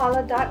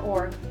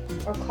northkohala.org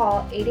or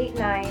call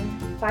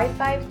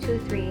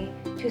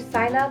 889-5523 to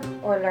sign up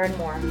or learn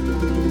more.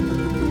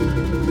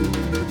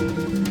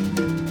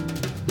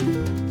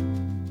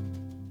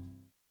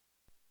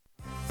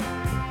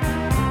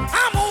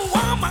 I'm a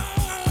woman.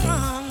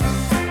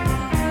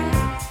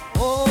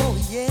 Oh,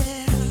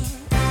 yeah.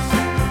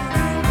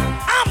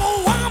 I'm a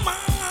woman.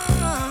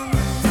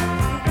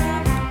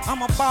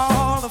 I'm a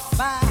ball of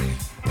fire.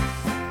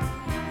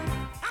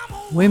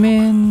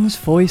 Women's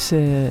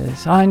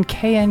Voices on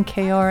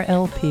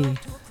KNKR-LP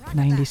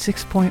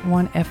 96.1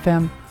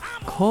 FM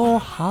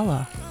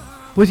Kohala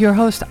with your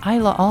host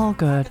Isla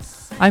Allgood.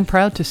 I'm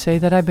proud to say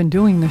that I've been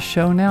doing this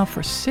show now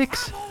for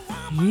 6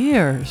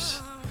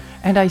 years,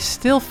 and I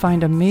still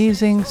find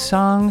amazing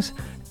songs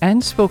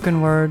and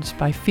spoken words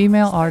by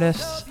female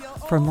artists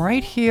from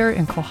right here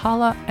in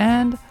Kohala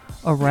and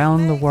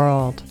around the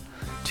world.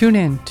 Tune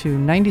in to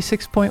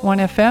 96.1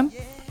 FM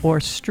or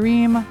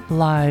stream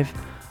live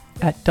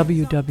at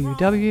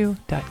www.knkr.org.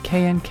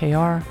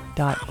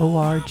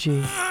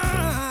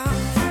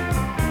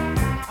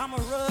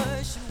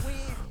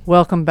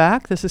 Welcome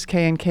back. This is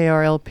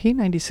KNKR-LP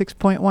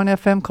 96.1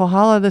 FM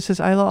Kohala. This is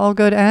Isla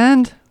Allgood,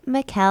 and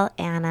Mikkel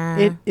Anna.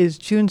 it is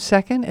June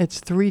 2nd. It's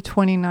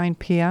 3:29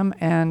 p.m.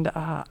 and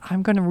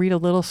I'm going to read a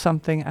little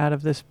something out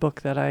of this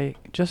book that I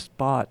just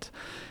bought.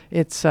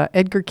 It's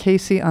Edgar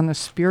Cayce on the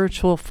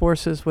spiritual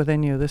forces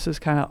within you. This is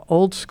kind of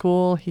old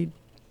school. He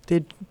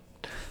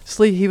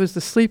was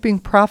the sleeping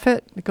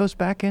prophet. It goes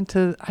back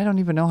into, I don't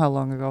even know how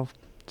long ago,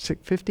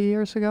 50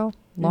 years ago,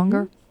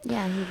 longer.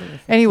 Yeah, he was in the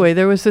Anyway,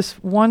 there was this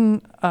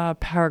one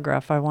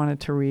paragraph I wanted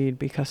to read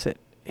because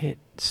it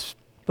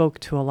spoke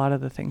to a lot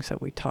of the things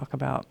that we talk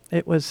about.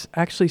 It was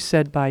actually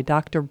said by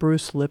Dr.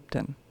 Bruce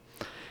Lipton.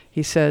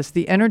 He says,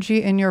 "The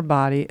energy in your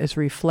body is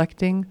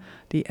reflecting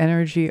the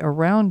energy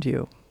around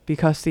you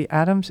because the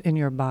atoms in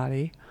your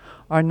body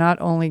are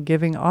not only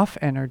giving off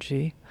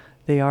energy,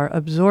 they are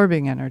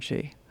absorbing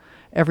energy.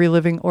 Every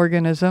living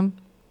organism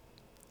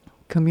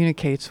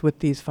communicates with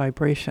these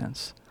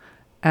vibrations.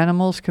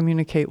 Animals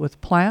communicate with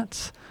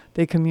plants.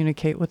 They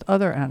communicate with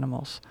other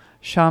animals.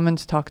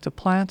 Shamans talk to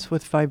plants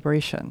with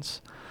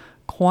vibrations.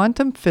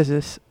 Quantum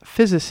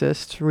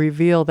physicists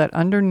reveal that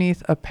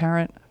underneath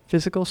apparent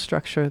physical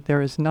structure,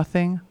 there is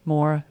nothing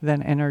more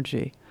than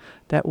energy,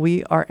 that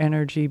we are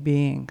energy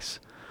beings.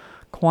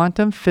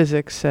 Quantum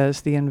physics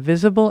says the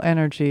invisible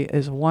energy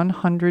is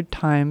 100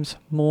 times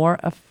more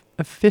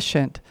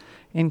efficient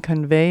in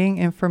conveying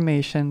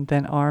information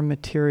than our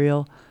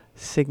material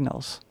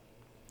signals.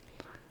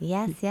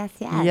 Yes.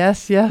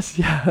 Yes.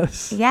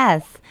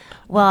 Yes.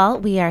 Well,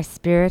 we are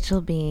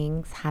spiritual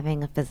beings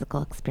having a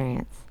physical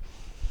experience.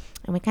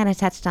 And we kind of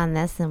touched on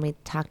this and we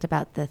talked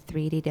about the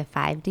 3D to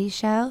 5D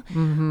show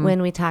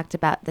when we talked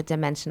about the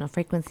dimensional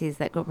frequencies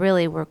that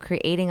really we're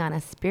creating on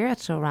a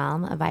spiritual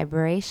realm, a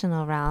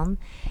vibrational realm.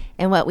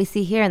 And what we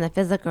see here in the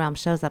physical realm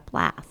shows up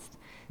last.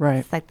 Right.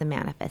 It's like the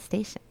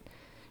manifestation,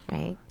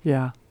 right?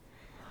 Yeah.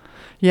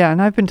 Yeah,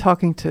 and I've been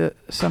talking to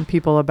some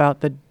people about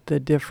the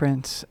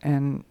difference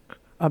and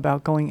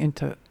about going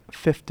into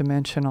fifth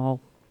dimensional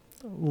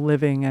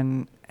living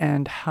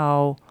and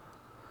how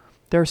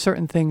there are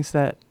certain things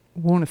that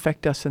won't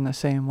affect us in the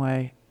same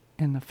way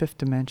in the fifth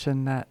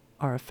dimension that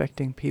are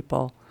affecting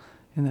people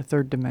in the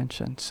third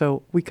dimension.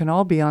 So we can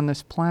all be on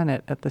this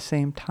planet at the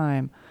same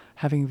time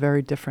having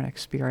very different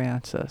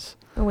experiences.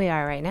 And we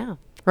are right now.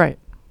 Right.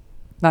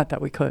 Not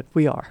that we could.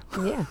 We are.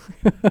 Yeah.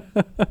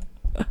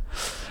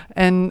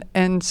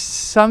 And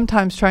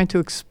sometimes trying to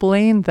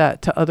explain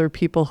that to other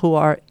people who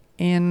are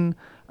in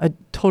a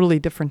totally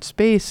different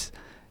space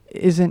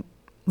isn't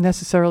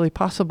necessarily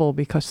possible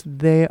because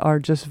they are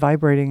just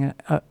vibrating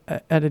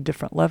at a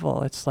different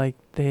level. It's like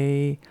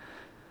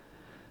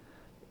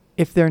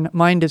if their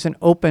mind isn't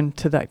open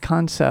to that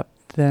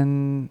concept,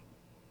 then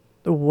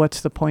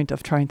what's the point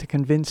of trying to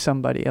convince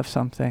somebody of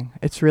something?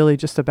 It's really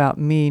just about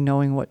me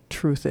knowing what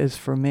truth is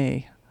for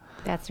me.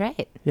 That's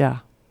right. Yeah.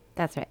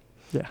 That's right.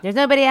 Yeah. There's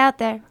nobody out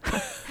there.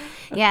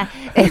 Yeah.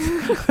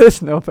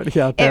 There's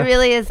nobody out there. It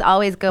really is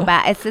always go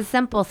back. It's the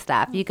simple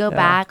stuff. You go Yeah.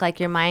 back, like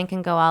your mind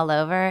can go all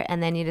over,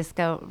 and then you just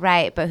go,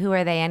 right, but who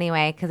are they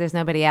anyway? Because there's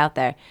nobody out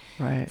there.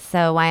 Right.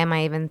 So why am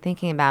I even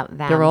thinking about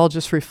them? They're all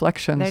just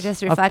reflections, They're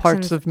just of reflections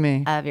parts of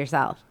me. of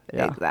yourself.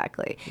 Yeah.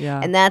 Exactly. Yeah.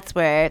 And that's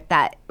where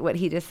what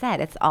he just said,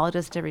 it's all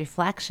just a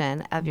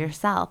reflection of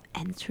yourself.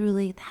 And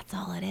truly, that's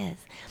all it is.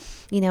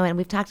 And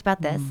we've talked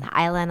about this.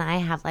 Isla and I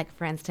have, like,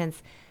 for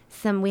instance,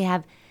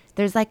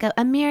 there's like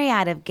a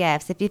myriad of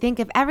gifts. If you think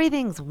of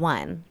everything's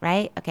one,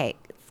 right? Okay,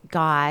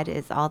 God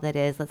is all that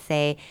is. Let's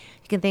say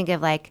you can think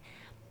of like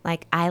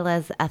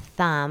Isla's a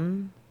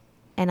thumb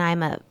and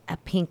I'm a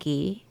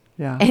pinky.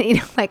 Yeah. And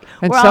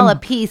And we're all a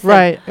piece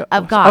right,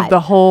 of God. Of the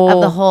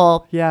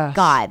whole. Yes. Yes.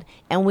 God.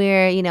 And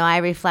we're, I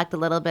reflect a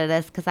little bit of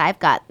this because I've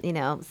got,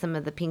 some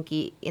of the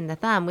pinky in the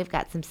thumb. We've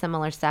got some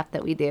similar stuff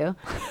that we do,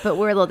 but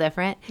we're a little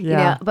different.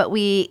 Yeah. But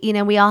we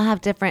all have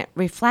different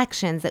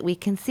reflections that we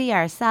can see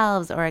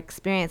ourselves or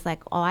experience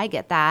like, oh, I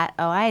get that.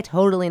 Oh, I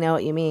totally know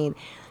what you mean.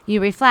 You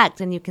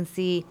reflect and you can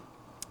see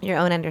your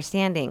own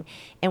understanding.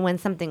 And when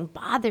something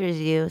bothers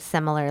you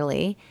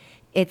similarly,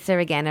 it's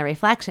again a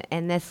reflection.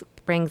 And this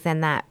brings in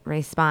that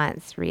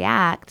response,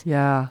 react.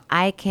 Yeah.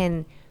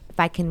 If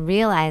I can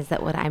realize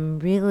that what I'm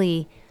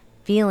really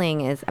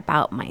feeling is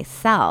about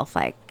myself,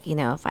 like,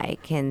 if I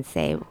can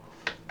say,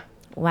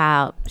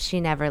 wow, she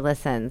never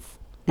listens.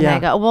 And Yeah. I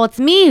go, well, it's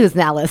me who's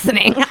not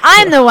listening.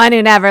 I'm the one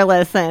who never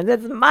listens.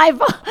 It's my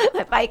fault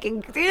if I can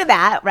do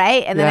that,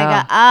 right? And then I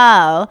Yeah. go,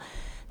 oh,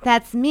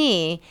 that's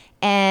me.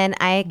 And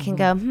I can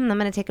go, I'm going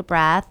to take a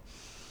breath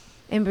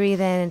and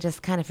breathe in and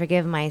just kind of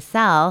forgive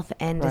myself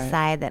and Right.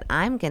 decide that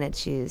I'm going to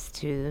choose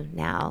to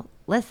now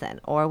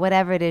listen, or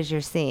whatever it is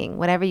you're seeing,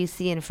 whatever you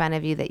see in front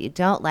of you that you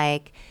don't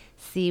like,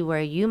 see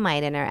where you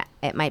might interact.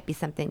 It might be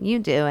something you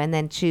do, and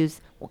then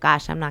choose, well,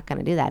 gosh, I'm not going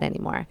to do that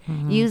anymore.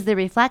 Use the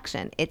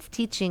reflection. It's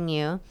teaching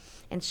you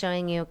and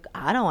showing you,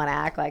 I don't want to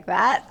act like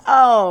that.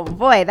 Oh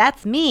boy,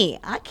 that's me.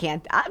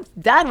 I'm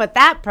done with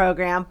that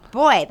program.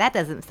 Boy,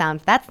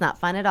 that's not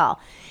fun at all.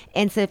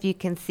 And so if you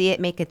can see it,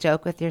 make a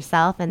joke with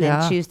yourself and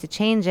then Yeah. choose to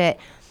change it.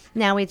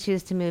 Now we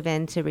choose to move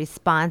into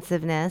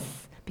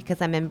responsiveness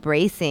because I'm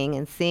embracing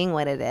and seeing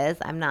what it is.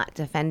 I'm not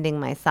defending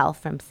myself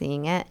from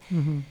seeing it.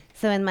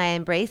 So in my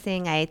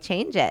embracing, I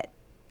change it.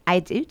 I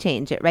do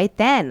change it. Right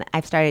then,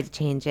 I've started to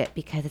change it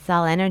because it's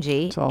all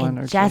energy. It's all and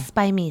energy. just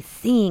by me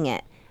seeing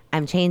it,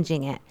 I'm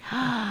changing it.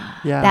 Yeah.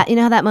 That,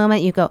 how that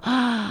moment you go,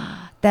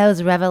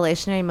 those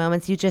revelationary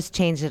moments, you just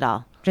changed it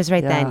all. Just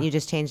right Yeah. then, you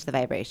just changed the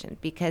vibration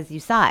because you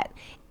saw it.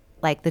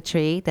 Like the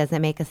tree doesn't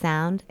make a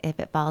sound if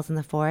it falls in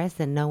the forest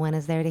and no one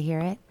is there to hear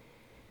it,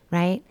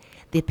 right?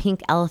 The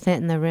pink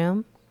elephant in the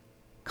room,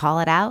 call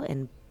it out,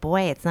 and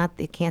boy,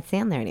 it can't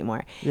stand there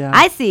anymore. Yeah.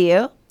 I see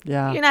you.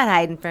 Yeah. You're not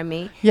hiding from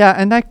me. Yeah,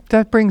 and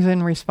that brings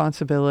in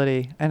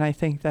responsibility, and I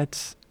think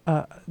that's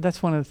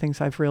one of the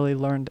things I've really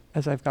learned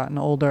as I've gotten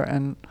older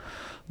and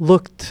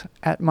looked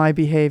at my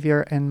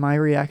behavior and my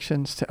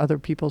reactions to other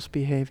people's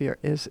behavior.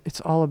 Is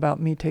it's all about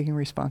me taking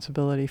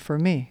responsibility for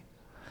me,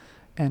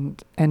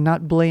 and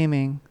not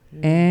blaming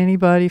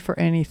anybody for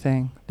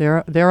anything.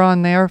 They're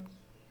on their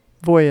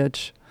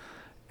voyage.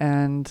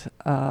 And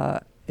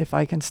if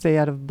I can stay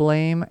out of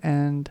blame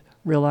and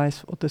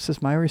realize, well, this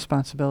is my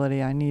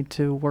responsibility, I need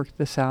to work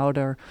this out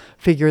or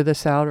figure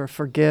this out or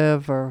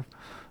forgive or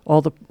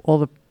all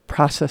the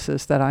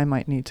processes that I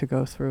might need to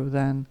go through,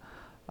 then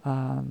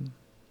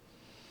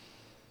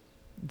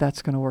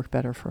that's going to work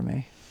better for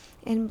me.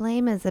 And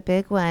blame is a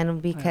big one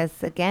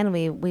because, again,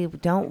 we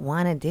don't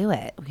want to do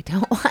it. We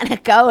don't want to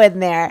go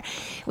in there.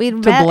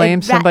 To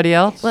blame somebody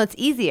else? Well, it's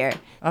easier.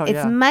 Oh, It's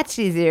yeah. much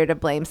easier to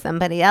blame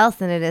somebody else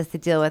than it is to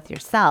deal with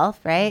yourself,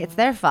 right? It's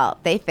their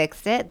fault. They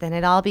fixed it, then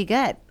it'd all be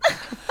good.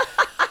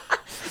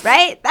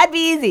 Right? That'd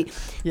be easy.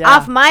 Yeah.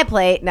 Off my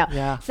plate. No.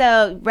 Yeah.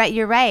 So, right,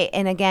 you're right.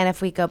 And again,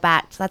 if we go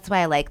back, so that's why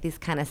I like these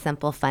kind of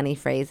simple, funny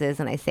phrases,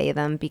 and I say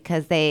them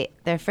because they're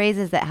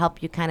phrases that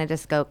help you kind of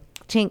just go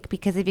chink.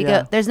 Because if you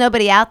Yeah. go, there's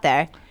nobody out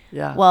there.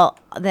 Yeah. Well,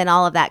 then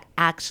all of that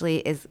actually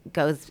it's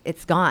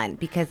gone.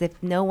 Because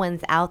if no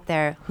one's out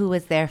there, who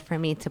is there for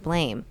me to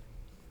blame?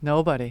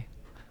 Nobody.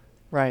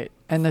 Right.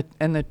 And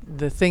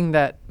the thing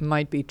that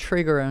might be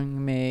triggering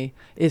me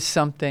is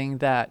something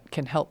that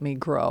can help me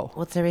grow.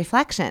 Well, it's a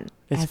reflection.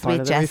 It's as part we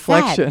of the just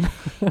reflection.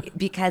 said,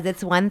 because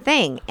it's one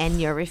thing, and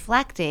you're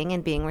reflecting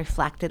and being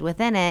reflected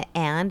within it,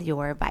 and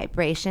your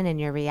vibration and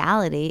your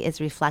reality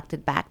is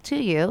reflected back to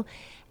you.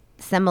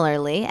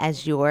 Similarly,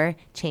 as you're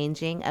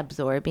changing,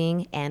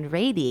 absorbing, and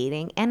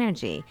radiating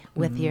energy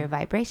with your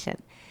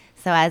vibration.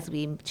 So as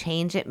we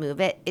change it, move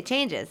it, it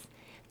changes,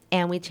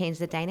 and we change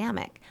the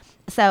dynamic.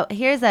 So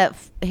here's a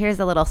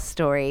little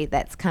story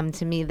that's come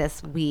to me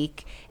this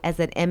week as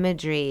an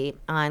imagery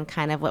on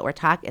kind of what we're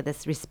talking,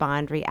 this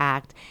respond,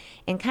 react.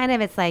 And kind of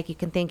it's like you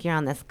can think you're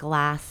on this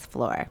glass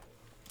floor,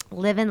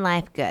 living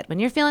life good. When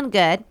you're feeling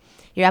good,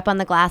 you're up on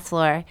the glass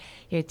floor,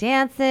 you're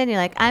dancing, you're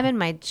like, I'm in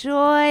my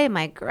joy,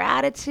 my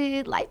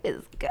gratitude, life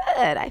is good.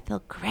 I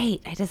feel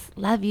great. I just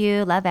love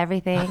you, love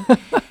everything.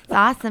 It's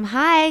awesome.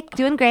 Hi,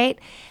 doing great.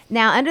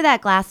 Now, under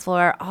that glass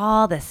floor,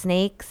 all the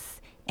snakes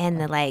and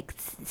the like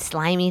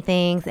slimy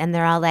things, and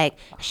they're all like,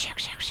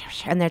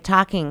 and they're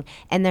talking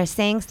and they're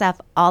saying stuff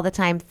all the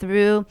time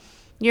through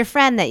your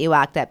friend that you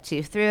walked up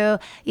to, through,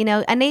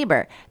 a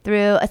neighbor,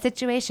 through a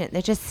situation.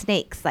 They're just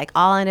snakes, like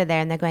all under there,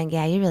 and they're going,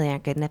 yeah, you really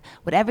aren't good enough.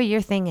 Whatever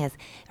your thing is,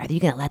 are you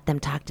going to let them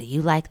talk to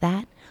you like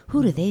that?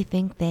 Who do they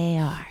think they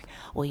are?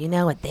 Well, you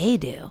know what they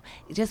do.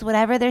 Just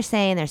whatever they're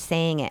saying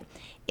it.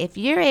 If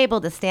you're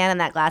able to stand on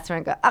that glass floor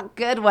and go, oh,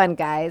 good one,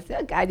 guys.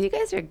 Oh, God, you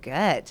guys are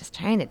good. Just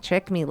trying to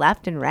trick me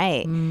left and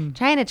right.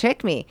 Trying to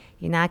trick me.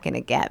 You're not going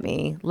to get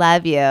me.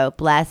 Love you.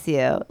 Bless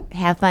you.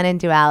 Have fun in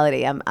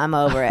duality. I'm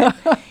over it.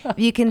 If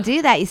you can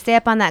do that, you stay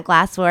up on that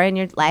glass floor in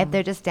your life.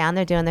 They're just down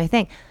there doing their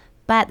thing.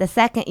 But the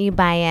second you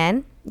buy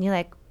in, you're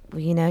like,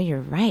 well,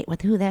 you're right.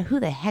 Who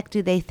the heck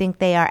do they think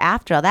they are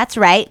after all? That's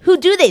right. Who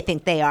do they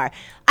think they are?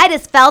 I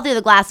just fell through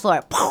the glass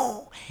floor.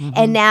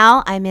 And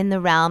now I'm in the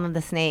realm of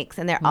the snakes,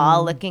 and they're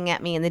all looking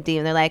at me in the deep,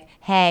 and they're like,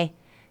 hey,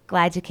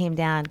 glad you came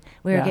down.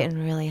 We were Yeah.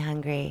 getting really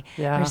hungry.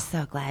 Yeah. We're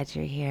so glad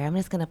you're here. I'm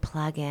just going to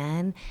plug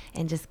in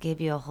and just give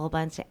you a whole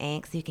bunch of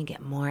angst so you can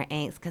get more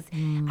angst, because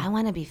I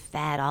want to be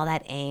fed. All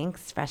that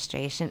angst,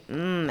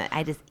 frustration,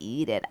 I just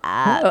eat it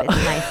up.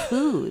 It's my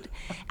food.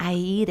 I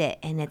eat it,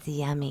 and it's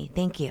yummy.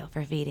 Thank you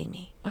for feeding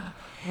me.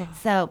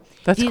 So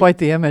That's quite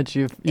the image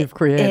you've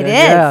created. It is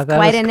Yeah, that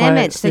quite is an quite-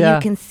 image. So yeah.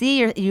 you can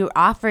see you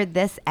offered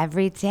this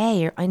every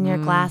day. You're on your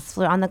glass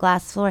floor, on the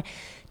glass floor.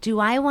 Do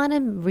I want to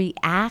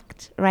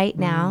react right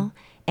now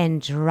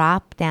and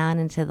drop down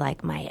into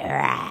like my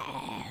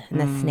and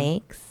the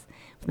snakes,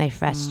 my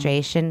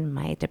frustration,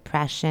 my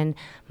depression,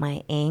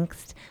 my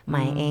angst,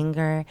 my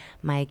anger,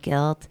 my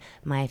guilt,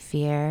 my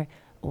fear,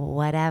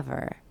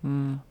 whatever?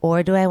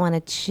 Or do I want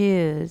to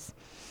choose?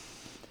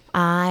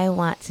 I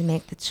want to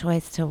make the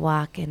choice to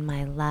walk in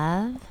my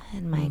love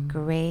and my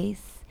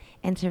grace,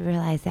 and to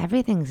realize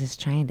everything's just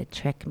trying to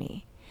trick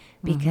me,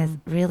 because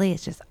really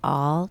it's just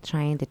all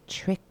trying to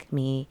trick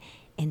me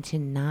into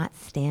not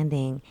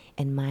standing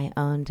in my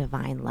own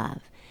divine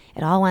love.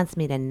 It all wants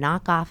me to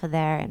knock off of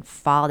there and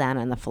fall down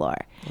on the floor,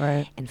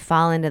 Right. and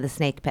fall into the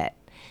snake pit.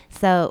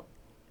 So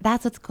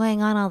that's what's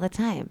going on all the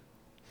time.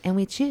 And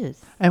we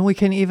choose. And we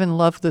can even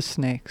love the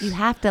snakes. You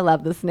have to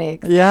love the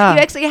snakes. Yeah. You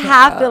actually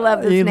have to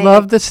love the You snakes.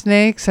 love the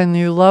snakes, and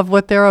you love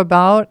what they're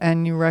about,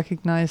 and you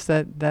recognize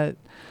that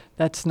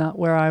that's not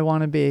where I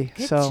want to be.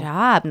 Good so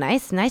job.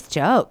 Nice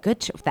joke.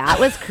 That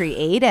was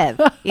creative.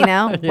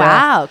 Yeah.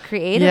 Wow.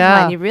 Creative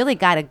Yeah. one. You really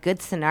got a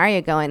good scenario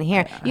going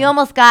here. You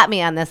almost got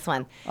me on this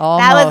one. That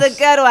was Almost. a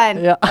good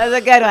one. Yeah. That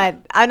was a good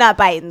one. I'm not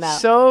biting though.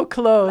 so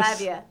close.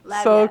 Love ya.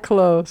 Love so ya.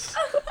 close.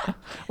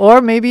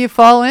 Or maybe you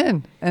fall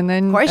in, and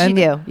then Of course you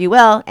do. You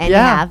will, and you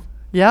have.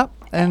 Yep.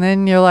 And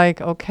then you're like,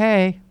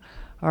 okay,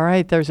 all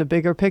right, there's a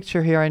bigger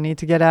picture here. I need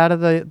to get out of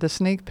the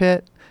snake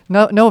pit.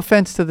 No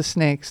offense to the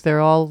snakes. They're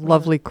all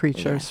lovely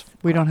creatures. yes,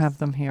 of We don't course. have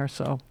them here,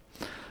 so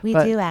We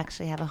But- do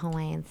actually have a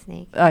Hawaiian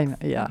snake. I know.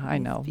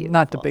 It's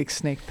Not the beautiful. big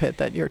snake pit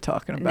that you're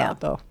talking about,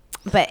 though.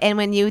 And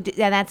when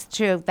that's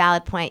true,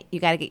 valid point. You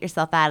got to get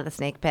yourself out of the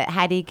snake pit.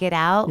 How do you get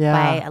out?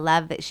 Yeah. I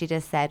love that she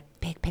just said,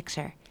 big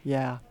picture.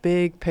 Yeah,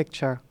 big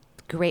picture.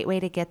 great way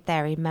to get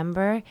there.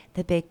 Remember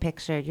the big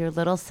picture. Your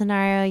little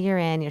scenario you're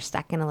in, you're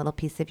stuck in a little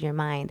piece of your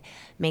mind.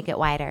 Make it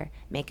wider,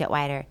 make it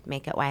wider,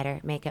 make it wider,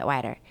 make it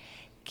wider.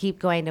 Keep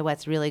going to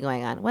what's really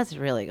going on. What's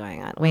really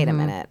going on? Wait a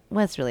minute.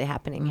 What's really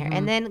happening here?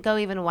 And then go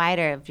even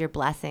wider of your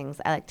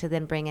blessings. I like to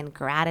then bring in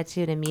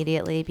gratitude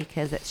immediately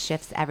because it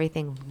shifts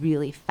everything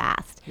really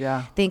fast.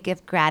 Yeah. Think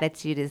if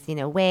gratitude is,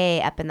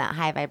 way up in that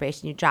high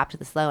vibration, you drop to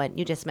the slow end,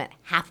 you just went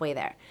halfway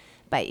there.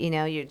 But,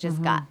 you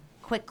just got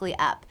quickly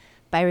up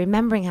by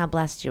remembering how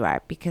blessed you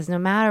are. Because no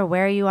matter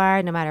where you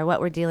are, no matter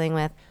what we're dealing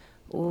with,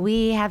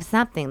 we have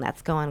something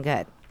that's going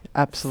good.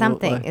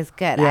 Absolutely. Something is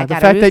good. Yeah, I the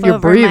got fact a that roof you're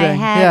over my breathing,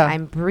 head.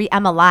 yeah.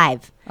 I'm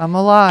alive. I'm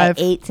alive.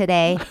 I ate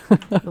today.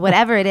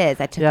 Whatever it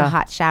is. I took Yeah. a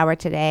hot shower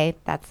today.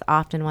 That's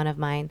often one of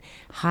mine.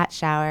 Hot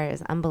shower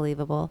is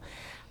unbelievable.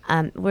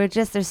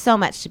 There's so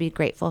much to be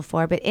grateful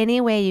for. But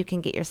any way you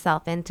can get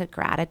yourself into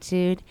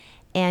gratitude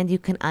and you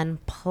can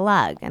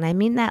unplug. And I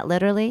mean that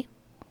literally.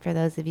 For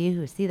those of you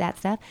who see that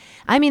stuff,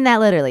 I mean that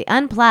literally.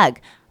 Unplug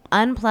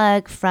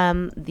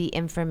from the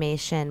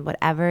information,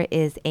 whatever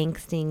is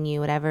angsting you,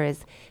 whatever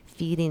is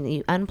feeding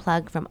you.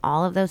 Unplug from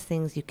all of those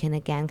things. You can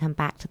again come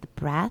back to the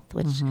breath,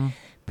 which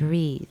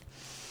breathe.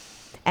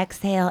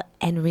 Exhale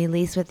and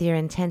release with your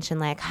intention,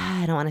 like,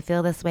 I don't want to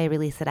feel this way.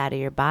 Release it out of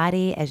your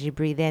body. As you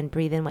breathe in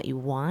what you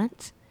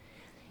want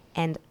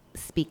and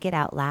speak it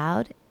out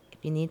loud.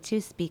 If you need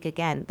to, speak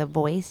again, the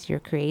voice you're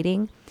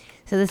creating.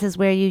 So this is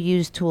where you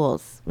use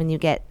tools. When you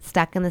get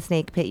stuck in the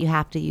snake pit, you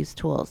have to use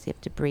tools. You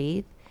have to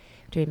breathe,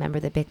 to remember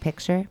the big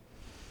picture.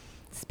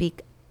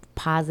 Speak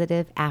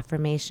positive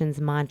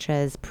affirmations,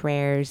 mantras,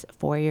 prayers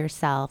for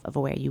yourself of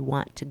where you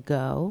want to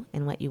go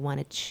and what you want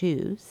to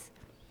choose.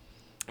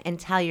 And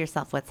tell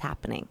yourself what's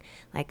happening.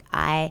 Like,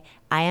 I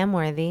am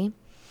worthy.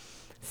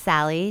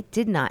 Sally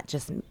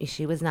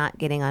she was not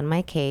getting on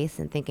my case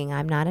and thinking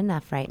I'm not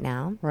enough right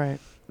now. Right.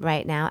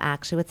 Right now,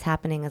 actually, what's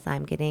happening is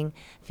I'm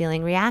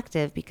feeling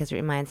reactive because it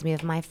reminds me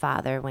of my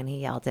father when he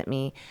yelled at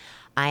me.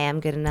 I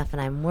am good enough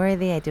and I'm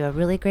worthy. I do a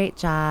really great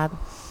job.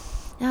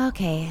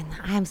 Okay, and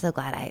I'm so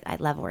glad I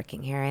love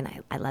working here,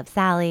 and I love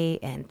Sally,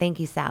 and thank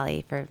you,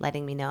 Sally, for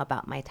letting me know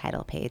about my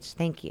title page.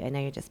 Thank you. I know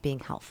you're just being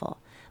helpful.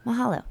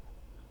 Mahalo.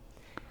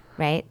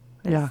 Right?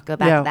 Yeah. Go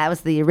back. Yeah. That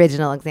was the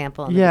original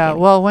example. In the Yeah,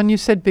 beginning. well, when you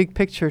said big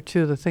picture,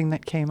 too, the thing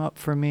that came up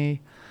for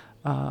me,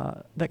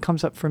 that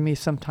comes up for me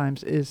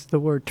sometimes is the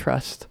word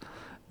trust.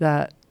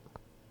 That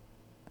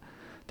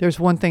there's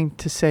one thing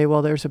to say,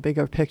 well, there's a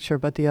bigger picture,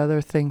 but the other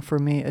thing for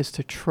me is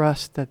to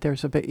trust that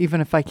there's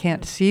even if I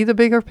can't see the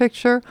bigger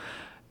picture,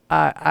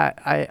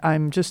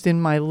 I'm just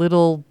in my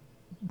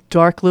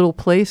dark little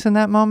place in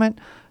that moment,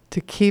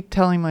 to keep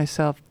telling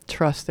myself,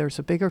 trust there's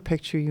a bigger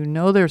picture,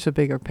 there's a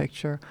bigger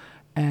picture,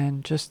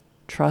 and just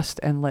trust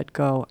and let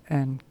go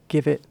and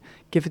give it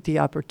the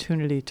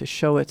opportunity to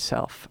show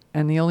itself.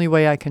 And the only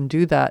way I can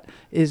do that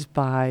is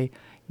by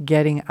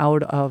getting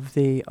out of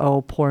the,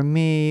 oh, poor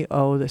me,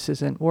 oh, this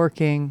isn't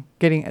working.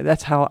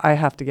 That's how I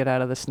have to get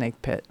out of the snake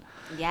pit.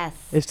 Yes.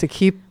 Is to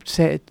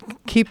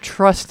keep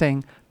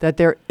trusting that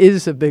there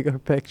is a bigger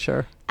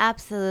picture.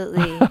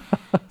 Absolutely.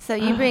 So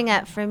you bring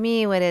up, for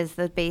me, what is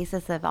the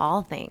basis of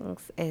all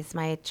things is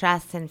my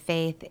trust and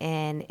faith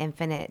in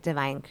infinite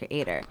divine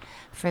creator.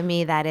 For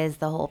me, that is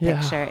the whole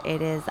picture. Yeah.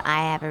 It is,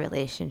 I have a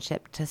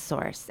relationship to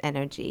source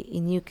energy.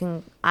 And you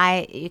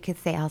could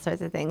say all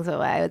sorts of things, but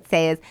what I would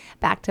say is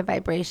back to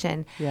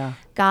vibration. Yeah.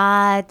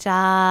 God,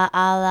 Jah,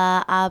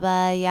 Allah,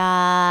 Abba,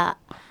 Ya.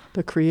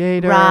 The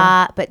creator.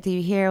 Ra, but do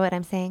you hear what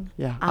I'm saying?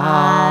 Yeah.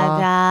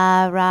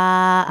 Ada,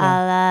 Ra,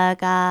 Allah,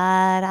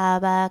 God,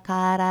 Abba,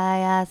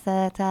 Karaya,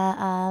 Sata,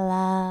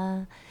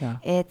 Allah. Yeah.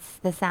 It's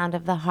the sound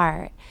of the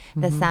heart,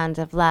 the sound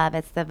of love.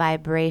 It's the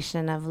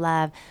vibration of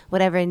love.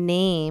 Whatever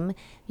name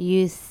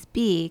you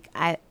speak,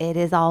 if it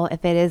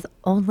is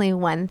only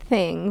one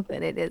thing,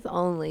 then it is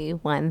only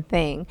one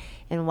thing.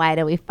 And why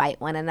do we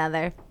fight one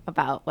another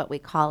about what we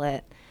call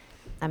it?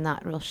 I'm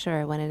not real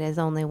sure when it is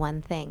only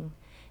one thing.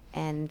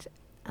 And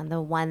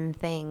the one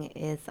thing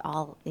is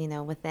all,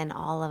 within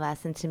all of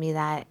us. And to me,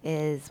 that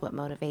is what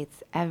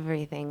motivates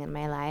everything in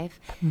my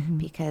life,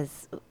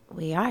 because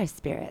we are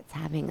spirits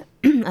having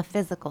a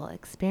physical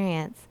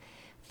experience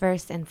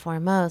first and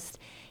foremost.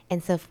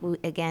 And so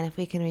if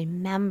we can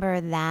remember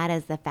that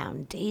as the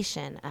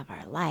foundation of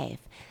our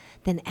life,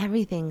 then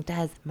everything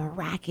does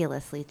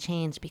miraculously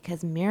change,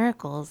 because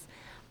miracles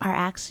are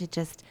actually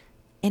just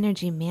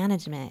energy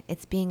management.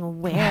 It's being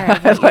aware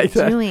of what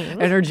you're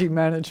doing. Energy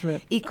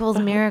management equals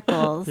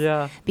miracles.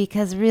 Yeah.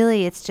 Because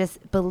really it's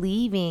just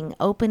believing,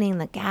 opening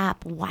the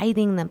gap,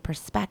 widening the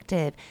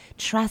perspective,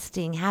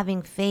 trusting,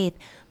 having faith,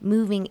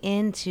 moving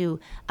into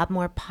a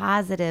more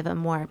positive,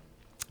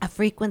 a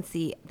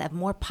frequency, of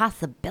more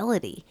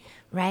possibility,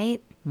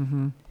 right?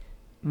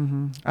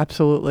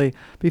 Absolutely.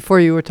 Before,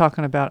 you were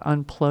talking about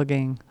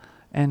unplugging,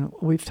 and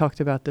we've talked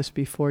about this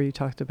before. You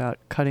talked about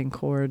cutting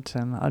cords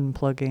and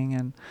unplugging,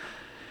 and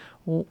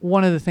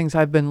one of the things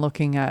I've been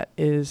looking at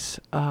is,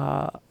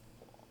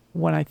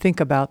 when I think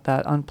about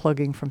that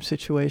unplugging from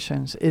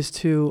situations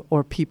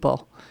or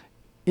people,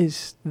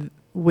 is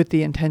with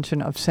the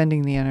intention of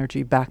sending the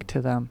energy back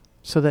to them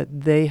so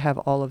that they have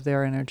all of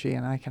their energy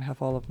and I can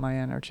have all of my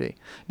energy.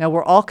 Now,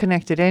 we're all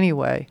connected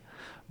anyway,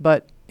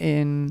 but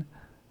in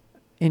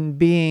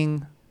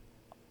being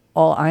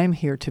all I'm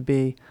here to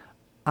be,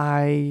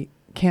 I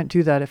can't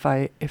do that if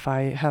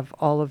I have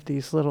all of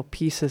these little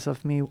pieces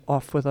of me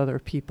off with other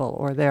people,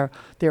 or they're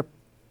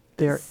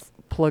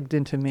plugged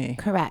into me.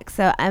 Correct.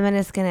 So I'm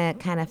just going to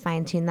kind of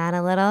fine tune that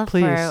a little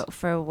Please.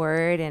 for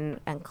word and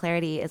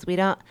clarity, is we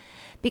don't,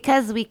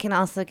 because we can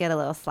also get a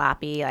little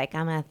sloppy. Like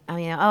I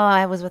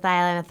was with Isla,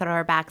 I'm gonna throw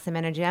her back some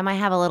energy. I might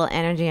have a little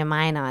energy of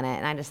mine on it,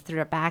 and I just threw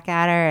it back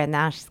at her, and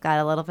now she's got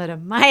a little bit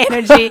of my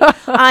energy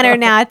on her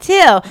now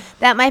too.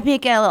 That might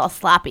make it a little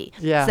sloppy.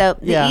 Yeah. So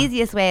the Yeah.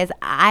 easiest way is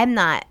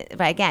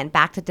but again,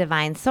 back to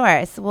divine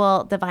source.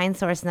 Well, divine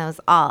source knows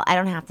all. I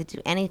don't have to do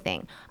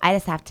anything. I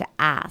just have to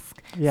ask.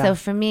 Yeah. So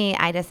for me,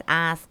 I just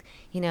ask,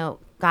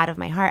 God of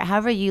my heart,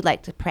 however you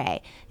like to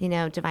pray,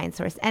 divine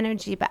source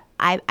energy, but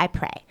I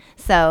pray.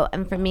 So,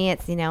 and for me,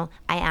 it's, I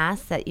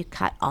ask that you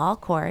cut all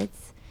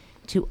cords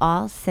to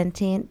all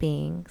sentient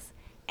beings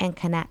and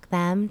connect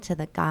them to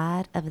the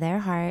God of their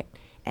heart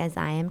as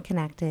I am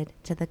connected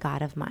to the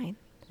God of mine.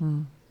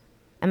 I'm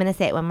going to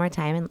say it one more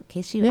time in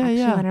case you want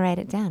to write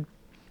it down,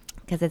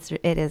 because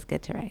it is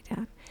good to write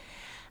down.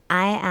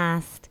 I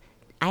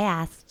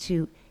asked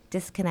to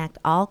disconnect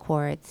all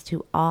cords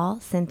to all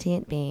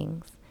sentient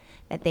beings,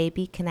 that they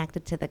be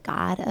connected to the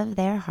God of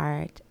their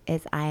heart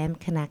as I am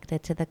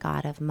connected to the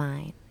God of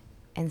mine.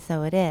 And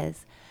so it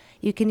is.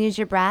 You can use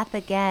your breath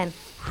again.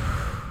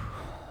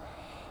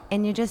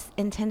 And you're just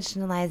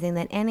intentionalizing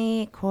that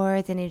any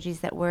cords,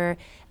 energies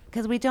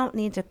because we don't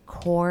need to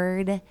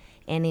cord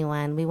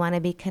anyone. We want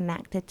to be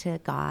connected to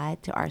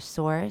God, to our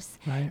source.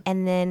 Right.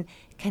 And then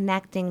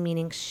connecting,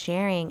 meaning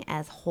sharing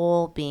as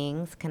whole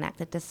beings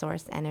connected to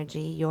source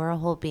energy. You're a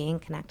whole being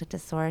connected to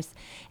source.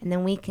 And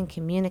then we can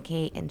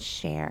communicate and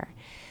share.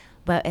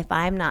 But if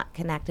I'm not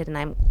connected and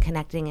I'm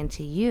connecting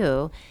into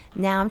you,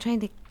 now I'm trying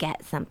to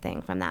get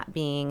something from that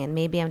being. And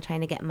maybe I'm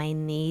trying to get my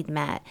need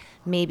met.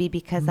 Maybe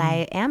because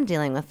I am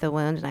dealing with the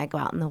wound and I go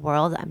out in the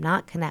world, I'm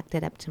not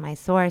connected up to my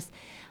source.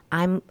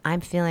 I'm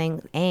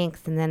feeling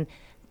angst, and then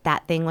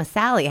that thing with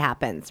Sally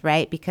happens,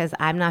 right? Because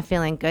I'm not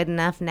feeling good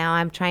enough. Now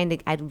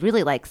I'd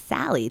really like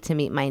Sally to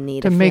meet my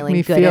need To of make feeling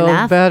me good feel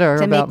enough, better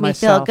to about make me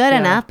myself, feel good yeah.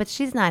 enough, but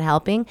she's not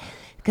helping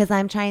because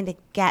I'm trying to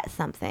get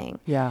something.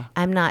 Yeah.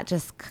 I'm not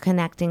just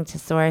connecting to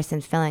source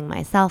and filling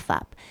myself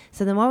up.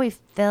 So the more we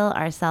fill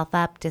ourselves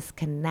up,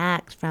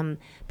 disconnect from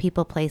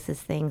people, places,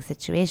 things,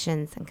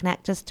 situations, and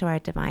connect just to our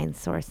divine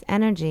source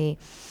energy,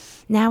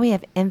 now we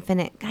have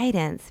infinite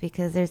guidance,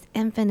 because there's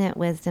infinite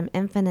wisdom,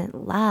 infinite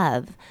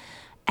love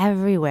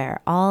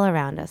everywhere, all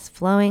around us,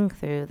 flowing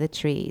through the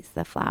trees,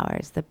 the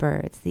flowers, the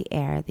birds, the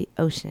air, the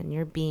ocean,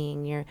 your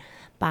being, your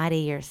body,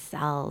 your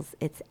cells.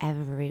 It's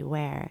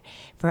everywhere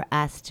for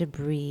us to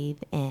breathe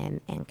in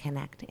and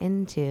connect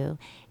into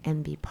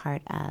and be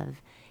part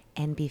of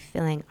and be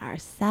filling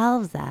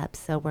ourselves up,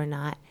 so we're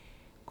not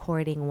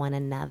courting one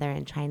another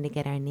and trying to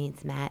get our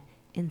needs met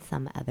in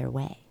some other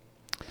way.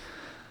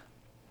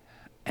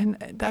 And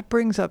that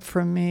brings up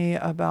for me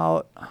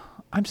about,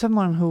 I'm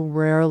someone who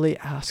rarely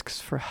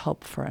asks for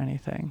help for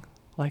anything.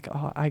 Like,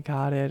 oh, I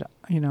got it.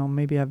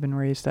 Maybe I've been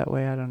raised that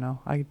way. I don't know.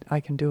 I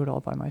can do it all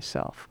by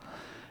myself.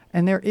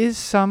 And there is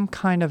some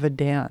kind of a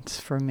dance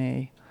for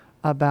me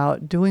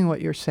about doing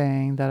what you're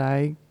saying, that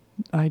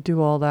I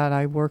do all that.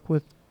 I work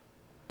with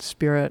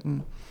spirit.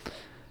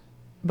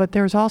 But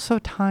there's also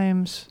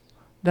times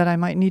that I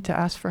might need to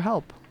ask for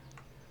help,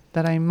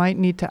 that I might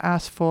need to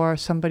ask for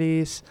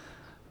somebody's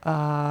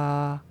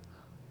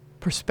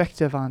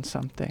perspective on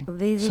something.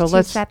 These are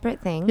two separate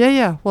things.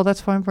 Yeah. Well,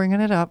 that's why I'm bringing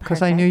it up,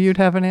 because I knew Perfect. you'd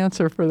have an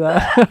answer for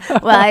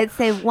that. Well, I'd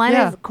say one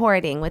Yeah. is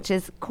courting, which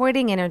is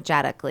courting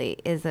energetically.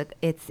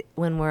 It's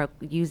when we're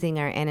using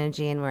our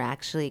energy and we're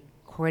actually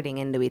courting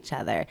into each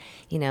other.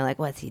 Like,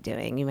 what's he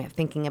doing? You might be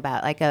thinking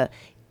about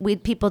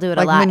people do it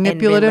a Like lot in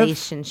manipulative?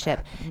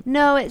 relationship.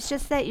 No, it's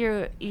just that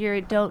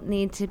you don't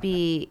need to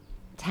be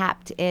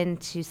tapped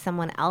into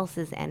someone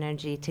else's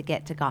energy to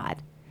get to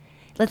God.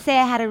 Let's say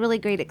I had a really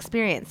great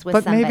experience with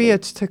somebody. But maybe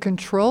it's to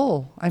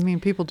control. I mean,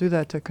 people do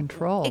that to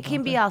control. It can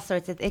don't be they? all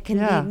sorts of. It can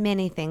Yeah. be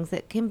many things.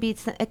 It can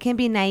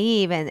be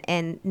naive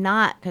and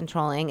not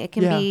controlling. It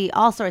can Yeah. be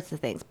all sorts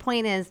of things.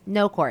 Point is,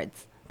 no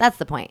cords. That's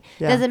the point.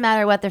 Yeah. Doesn't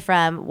matter what they're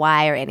from,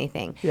 why, or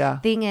anything. Yeah.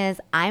 Thing is,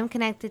 I'm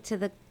connected to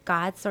the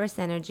God source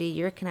energy.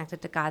 You're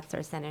connected to God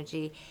source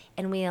energy,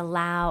 and we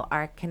allow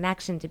our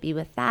connection to be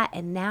with that.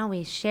 And now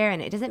we share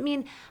in it. It doesn't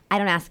mean I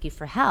don't ask you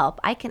for help.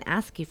 I can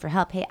ask you for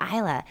help. Hey,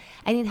 Isla,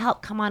 I need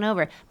help. Come on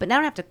over. But now I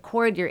don't have to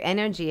cord your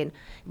energy and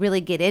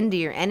really get into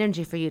your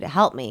energy for you to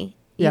help me.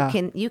 Yeah.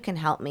 You can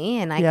help me,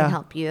 and I Yeah. can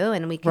help you,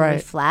 and we can Right.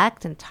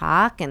 reflect and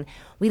talk, and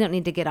we don't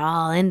need to get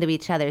all into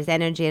each other's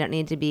energy. I don't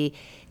need to be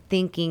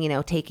thinking,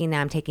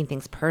 I'm taking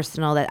things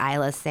personal that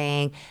Isla's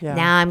saying. Yeah.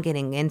 Now I'm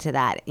getting into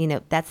that.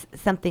 That's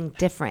something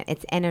different.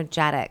 It's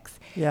energetics.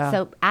 Yeah.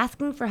 So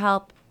asking for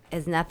help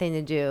has nothing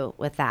to do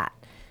with that.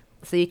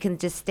 So you can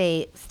just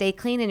stay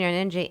clean in your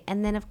energy.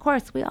 And then, of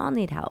course, we all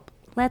need help.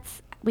 And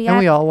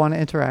we all want to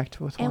interact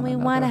with one and we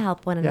another. want to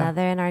help one Yeah.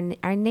 another, and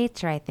our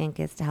nature, I think,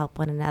 is to help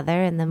one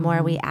another. And the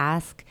more we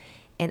ask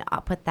and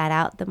put that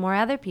out, the more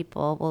other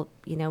people will,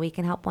 we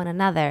can help one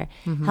another.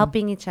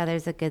 Helping each other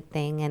is a good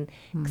thing, and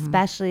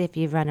especially if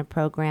you run a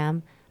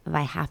program of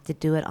I have to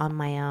do it on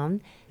my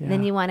own,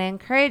 then Yeah. you want to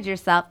encourage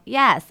yourself.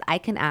 Yes, I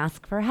can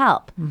ask for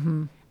help.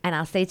 And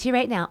I'll say to you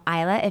right now,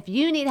 Isla, if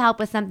you need help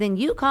with something,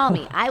 you call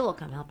me. I will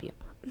come help you.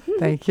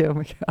 Thank you,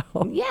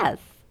 Miguel. Yes.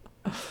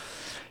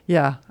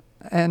 Yeah.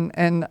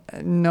 And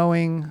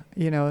knowing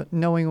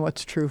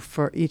what's true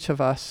for each of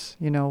us,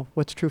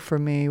 what's true for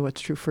me,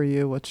 what's true for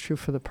you, what's true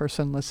for the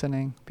person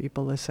listening,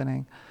 people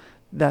listening.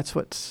 That's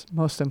what's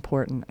most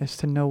important, is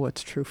to know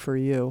what's true for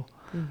you.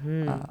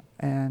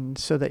 And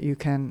so that you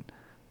can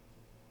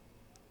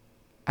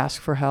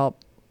ask for help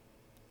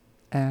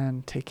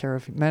and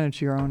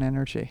manage your own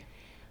energy.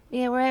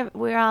 Yeah,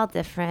 we're all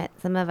different.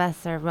 Some of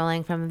us are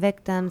rolling from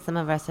victims. Some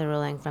of us are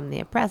rolling from the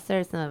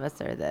oppressor. Some of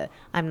us are the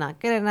I'm not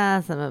good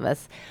enough. Some of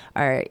us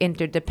are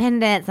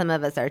interdependent. Some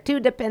of us are too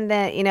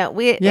dependent. It's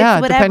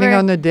whatever. Depending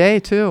on the day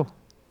too.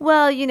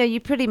 Well, you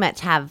pretty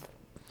much have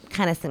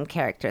kind of some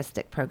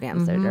characteristic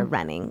programs that are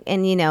running,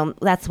 and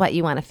that's what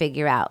you want to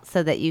figure out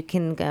so that you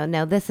can go,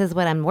 no, this is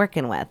what I'm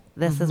working with.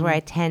 This is where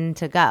I tend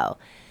to go.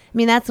 I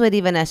mean, that's what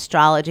even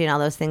astrology and all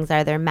those things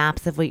are. They're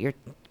maps of what your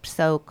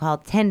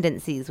so-called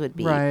tendencies would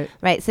be.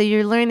 Right. So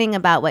you're learning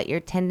about what your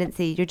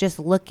tendency, you're just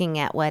looking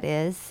at what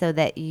is so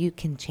that you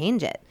can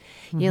change it.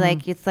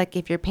 It's like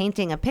if you're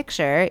painting a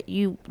picture,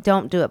 you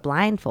don't do it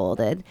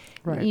blindfolded.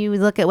 Right. You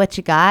look at what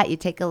you got, you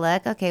take a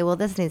look. Okay, well,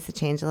 this needs to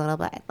change a little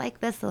bit. I like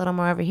this a little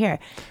more over here.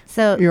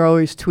 So You're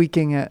always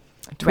tweaking it.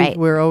 Right.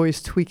 We're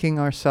always tweaking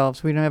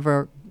ourselves. We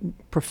never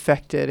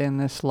perfect it in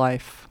this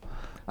life.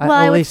 Well,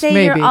 At I would least say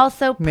maybe, you're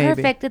also maybe.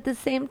 perfect at the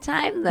same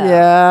time, though.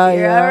 Yeah,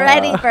 You're yeah.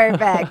 already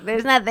perfect.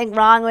 There's nothing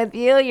wrong with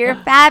you. You're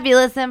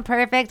fabulous and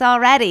perfect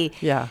already.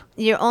 Yeah.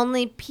 You're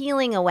only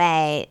peeling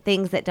away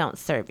things that don't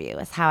serve you,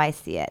 is how I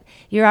see it.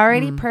 You're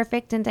already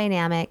perfect and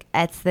dynamic.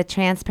 It's the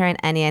transparent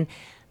onion.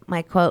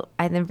 My quote,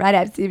 I've read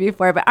it to you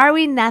before, but are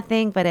we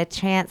nothing but a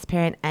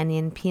transparent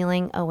onion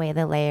peeling away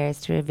the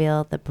layers to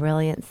reveal the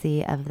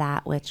brilliancy of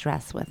that which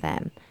rests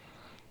within?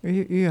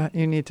 You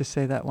need to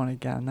say that one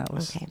again.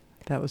 Okay.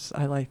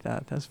 I like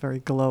that. That's very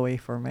glowy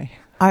for me.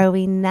 Are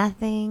we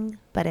nothing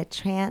but a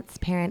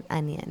transparent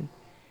onion,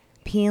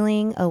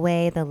 peeling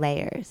away the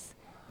layers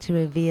to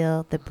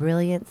reveal the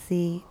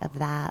brilliancy of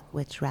that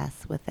which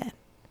rests within?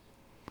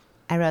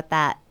 I wrote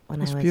that when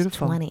That's I was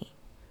beautiful. 20.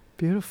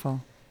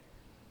 Beautiful.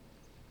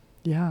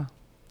 Yeah.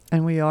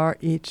 And we are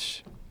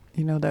each,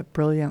 that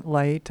brilliant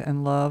light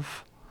and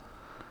love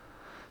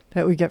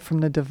that we get from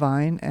the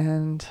divine,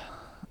 and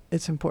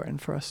it's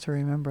important for us to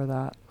remember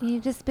that.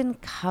 You've just been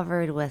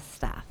covered with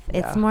stuff.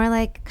 Yeah. It's more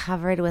like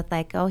covered with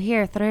like, oh,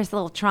 there's a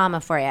little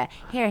trauma for you.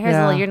 Here's a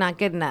Yeah. little, you're not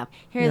good enough.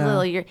 Here's Yeah. a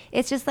little,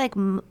 it's just like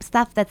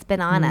stuff that's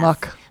been on us.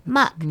 Muck.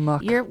 Muck. It's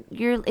muck.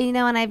 You're,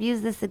 and I've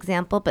used this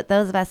example, but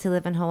those of us who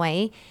live in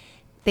Hawaii,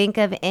 think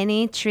of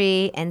any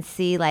tree and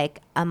see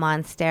like a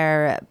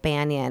monstera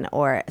banyan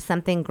or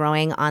something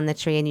growing on the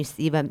tree, and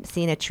you've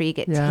seen a tree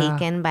get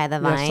taken by the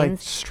vines. Yes, like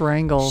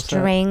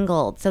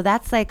strangled. So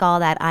that's like all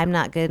that I'm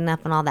not good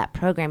enough and all that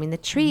programming. The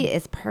tree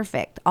is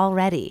perfect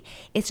already.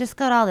 It's just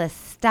got all this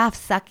stuff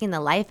sucking the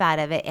life out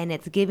of it, and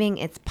it's giving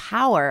its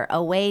power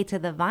away to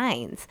the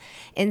vines.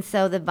 And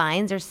so the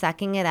vines are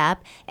sucking it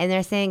up, and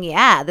they're saying,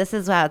 yeah, this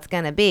is how it's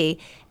going to be.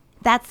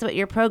 That's what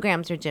your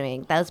programs are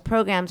doing. Those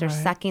programs are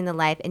sucking the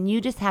life, and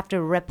you just have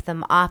to rip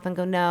them off and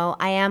go, no,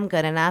 I am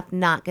good enough,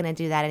 not going to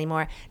do that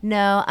anymore.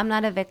 No, I'm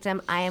not a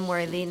victim. I am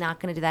worthy, not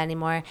going to do that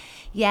anymore.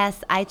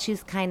 Yes, I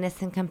choose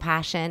kindness and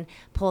compassion.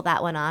 Pull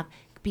that one off,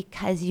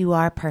 because you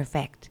are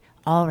perfect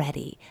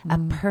already. A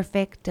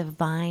perfect,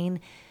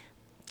 divine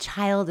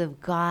child of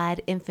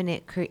God,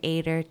 infinite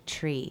creator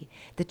tree,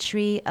 the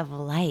tree of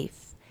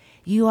life.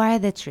 You are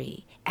the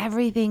tree.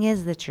 Everything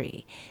is the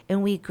tree,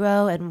 and we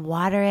grow and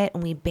water it,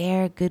 and we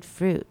bear good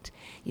fruit.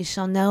 You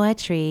shall know a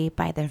tree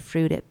by the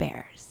fruit it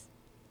bears.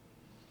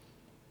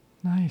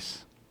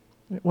 Nice.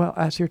 Well,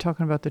 as you're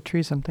talking about the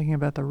trees, I'm thinking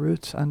about the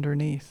roots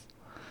underneath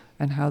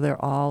and how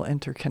they're all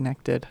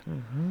interconnected.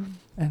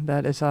 And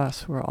that is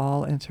us. We're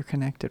all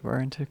interconnected. We're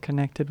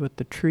interconnected with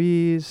the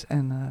trees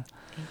and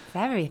It's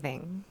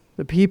everything.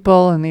 the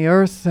people and the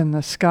earth and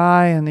the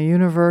sky and the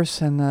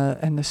universe and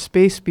the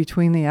space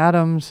between the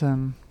atoms,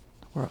 and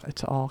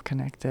it's all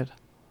connected,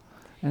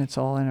 and it's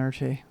all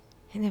energy.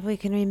 And if you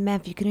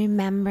can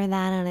remember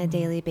that on a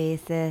daily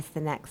basis, the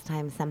next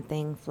time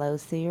something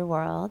flows through your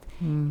world,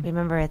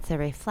 remember it's a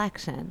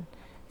reflection.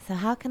 So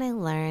how can I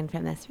learn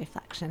from this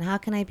reflection? How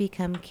can I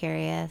become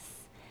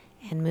curious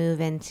and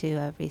move into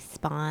a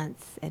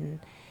response and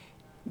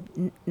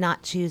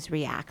not choose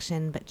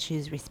reaction, but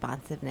choose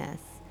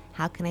responsiveness?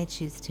 How can I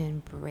choose to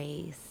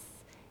embrace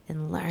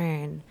and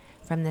learn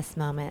from this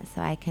moment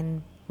so I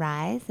can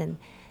rise and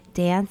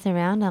dance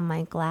around on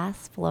my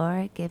glass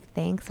floor, give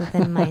thanks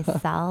within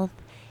myself,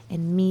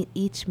 and meet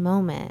each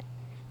moment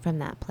from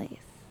that place?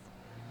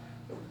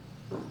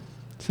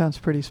 Sounds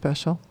pretty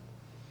special.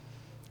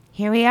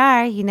 here we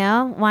are,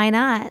 why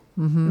not?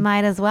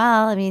 Might as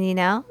well. I mean,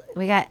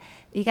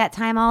 you got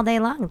time all day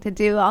long to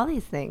do all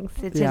these things,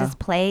 to Yeah. just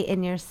play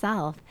in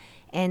yourself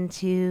and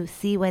to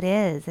see what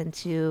is and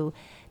to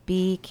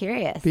be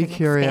curious Be and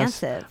curious.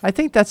 expansive. I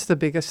think that's the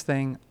biggest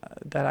thing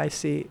that I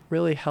see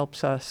really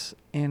helps us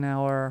in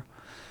our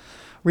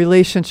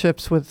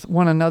relationships with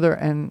one another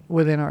and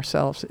within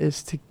ourselves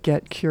is to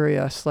get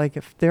curious. Like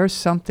if there's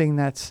something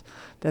that's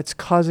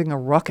causing a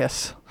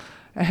ruckus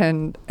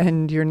and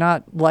you're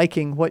not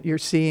liking what you're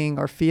seeing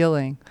or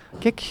feeling,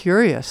 get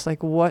curious.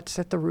 Like what's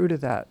at the root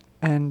of that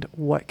and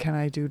what can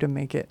I do to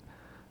make it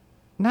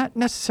not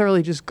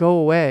necessarily just go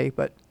away,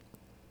 but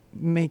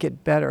make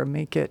it better,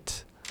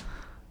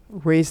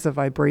 raise the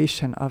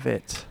vibration of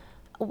it.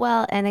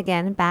 Well, and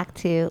again, back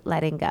to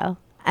letting go.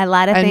 A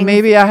lot of And things.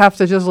 maybe I have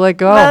to just let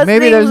go. Most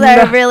Maybe things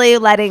there's are really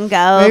letting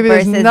go maybe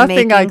there's versus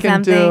nothing making I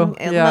can do.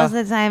 something. Yeah. Most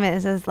of the time,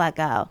 it's just let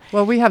go.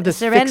 Well, we have this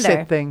Surrender. fix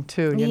it thing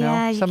too,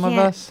 Yeah, you Some of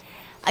can't- us.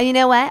 You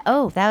know what?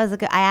 Oh, that was a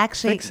good. I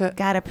actually Fix it.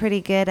 got a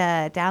pretty good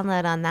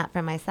download on that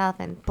for myself.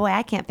 And boy,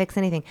 I can't fix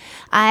anything.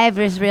 I've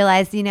just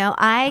realized,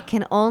 I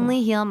can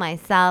only heal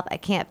myself. I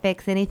can't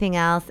fix anything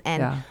else.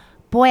 And Yeah.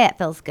 boy, it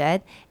feels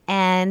good.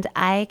 And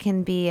I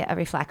can be a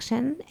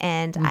reflection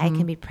and I Mm-hmm.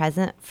 can be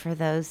present for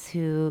those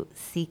who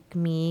seek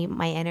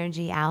my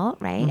energy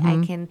out, right?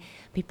 I can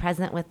be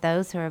present with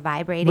those who are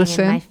vibrating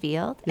Listen. in my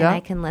field Yeah. and I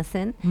can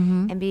listen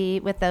and be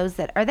with those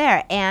that are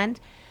there. And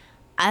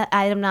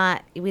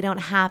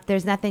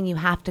there's nothing you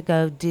have to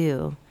go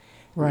do.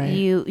 Right.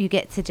 You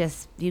get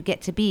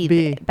to be.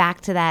 Be.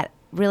 Back to that,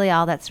 really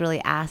all that's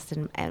really asked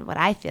and what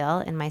I feel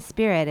in my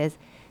spirit is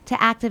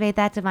to activate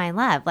that divine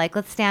love. Like,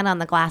 let's stand on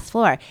the glass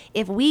floor.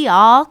 If we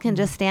all can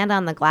just stand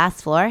on the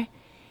glass floor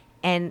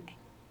and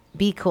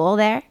be cool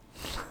there,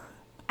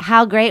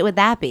 how great would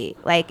that be?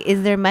 Like,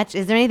 is there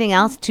anything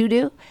else to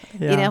do?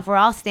 Yeah. If we're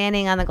all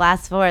standing on the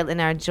glass floor in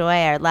our joy,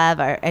 our love,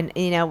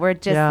 we're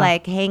just Yeah.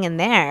 like hanging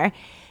there.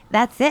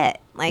 That's it.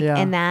 Like, Yeah.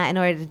 in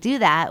order to do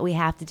that, we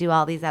have to do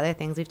all these other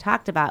things we've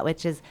talked about,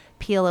 which is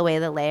peel away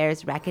the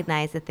layers,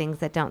 recognize the things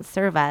that don't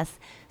serve us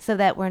so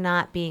that we're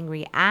not being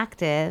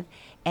reactive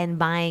and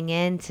buying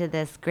into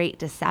this great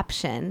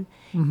deception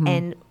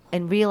and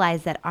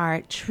realize that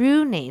our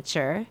true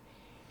nature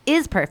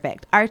is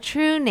perfect. Our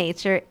true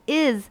nature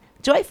is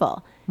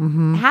joyful,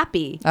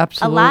 happy,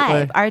 Absolutely.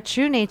 alive. Our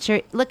true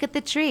nature, look at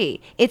the tree.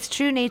 Its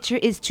true nature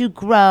is to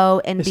grow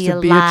and Is be to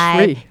be a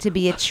alive, tree. to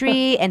be a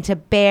tree and to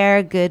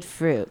bear good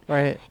fruit.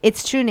 Right.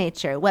 It's true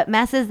nature. What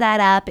messes that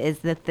up is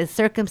that the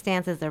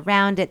circumstances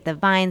around it, the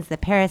vines, the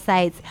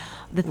parasites,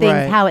 the things,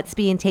 Right. how it's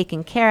being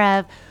taken care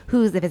of,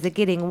 is it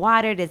getting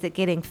watered, is it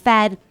getting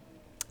fed?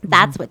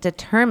 That's what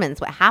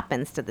determines what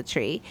happens to the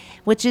tree,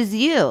 which is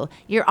you.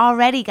 You're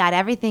already got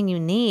everything you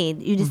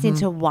need. You just need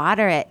to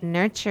water it,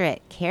 nurture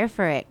it, care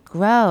for it,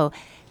 grow,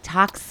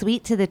 talk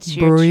sweet to the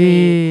tree.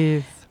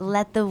 Breathe.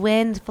 Let the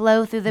wind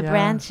flow through the Yeah.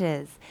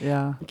 branches.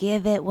 Yeah.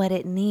 Give it what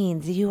it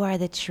needs. You are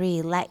the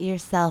tree. Let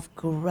yourself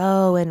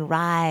grow and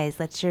rise.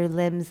 Let your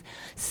limbs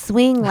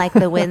swing like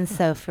the wind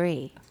so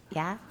free.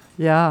 Yeah?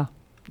 Yeah.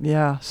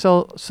 Yeah.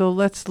 So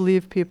let's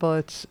leave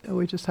people.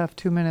 We just have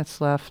 2 minutes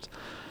left.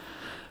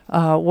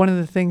 One of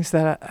the things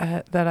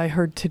that I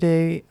heard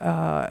today,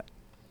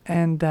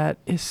 and that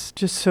is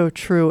just so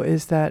true,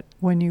 is that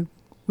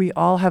we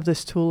all have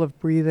this tool of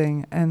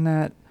breathing, and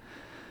that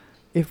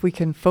if we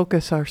can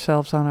focus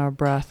ourselves on our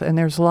breath, and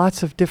there's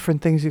lots of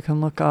different things you can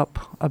look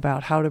up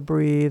about how to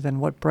breathe and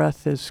what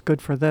breath is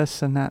good for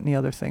this and that and the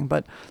other thing,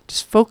 but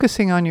just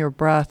focusing on your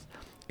breath,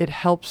 it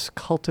helps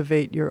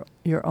cultivate your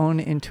own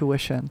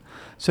intuition.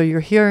 So you're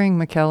hearing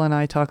Mikkel and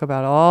I talk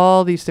about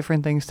all these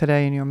different things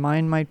today, and your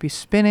mind might be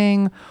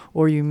spinning,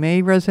 or you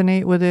may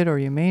resonate with it, or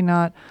you may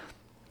not.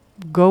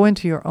 Go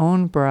into your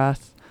own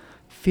breath,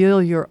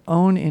 feel your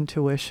own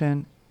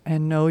intuition,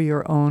 and know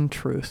your own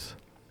truth.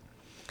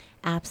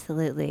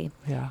 Absolutely.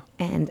 Yeah.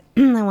 And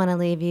I want to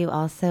leave you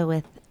also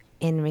with,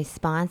 in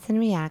response and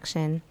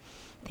reaction,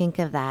 think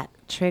of that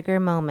trigger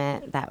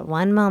moment, that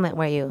one moment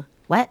where you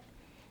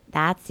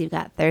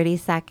got 30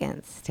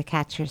 seconds to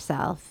catch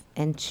yourself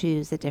and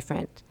choose a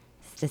different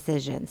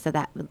decision. So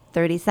that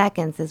 30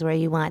 seconds is where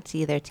you want to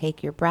either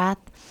take your breath,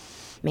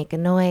 make a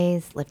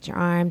noise, lift your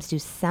arms, do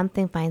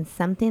something, find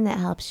something that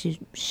helps you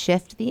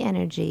shift the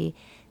energy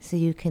so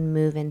you can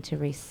move into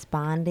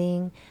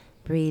responding,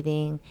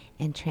 breathing,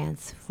 and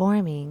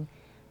transforming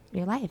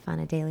your life on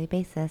a daily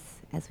basis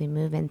as we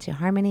move into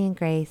harmony and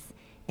grace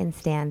and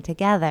stand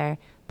together,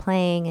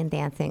 playing and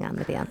dancing on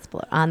the dance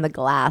floor, on the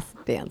glass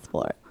dance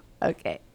floor. Okay.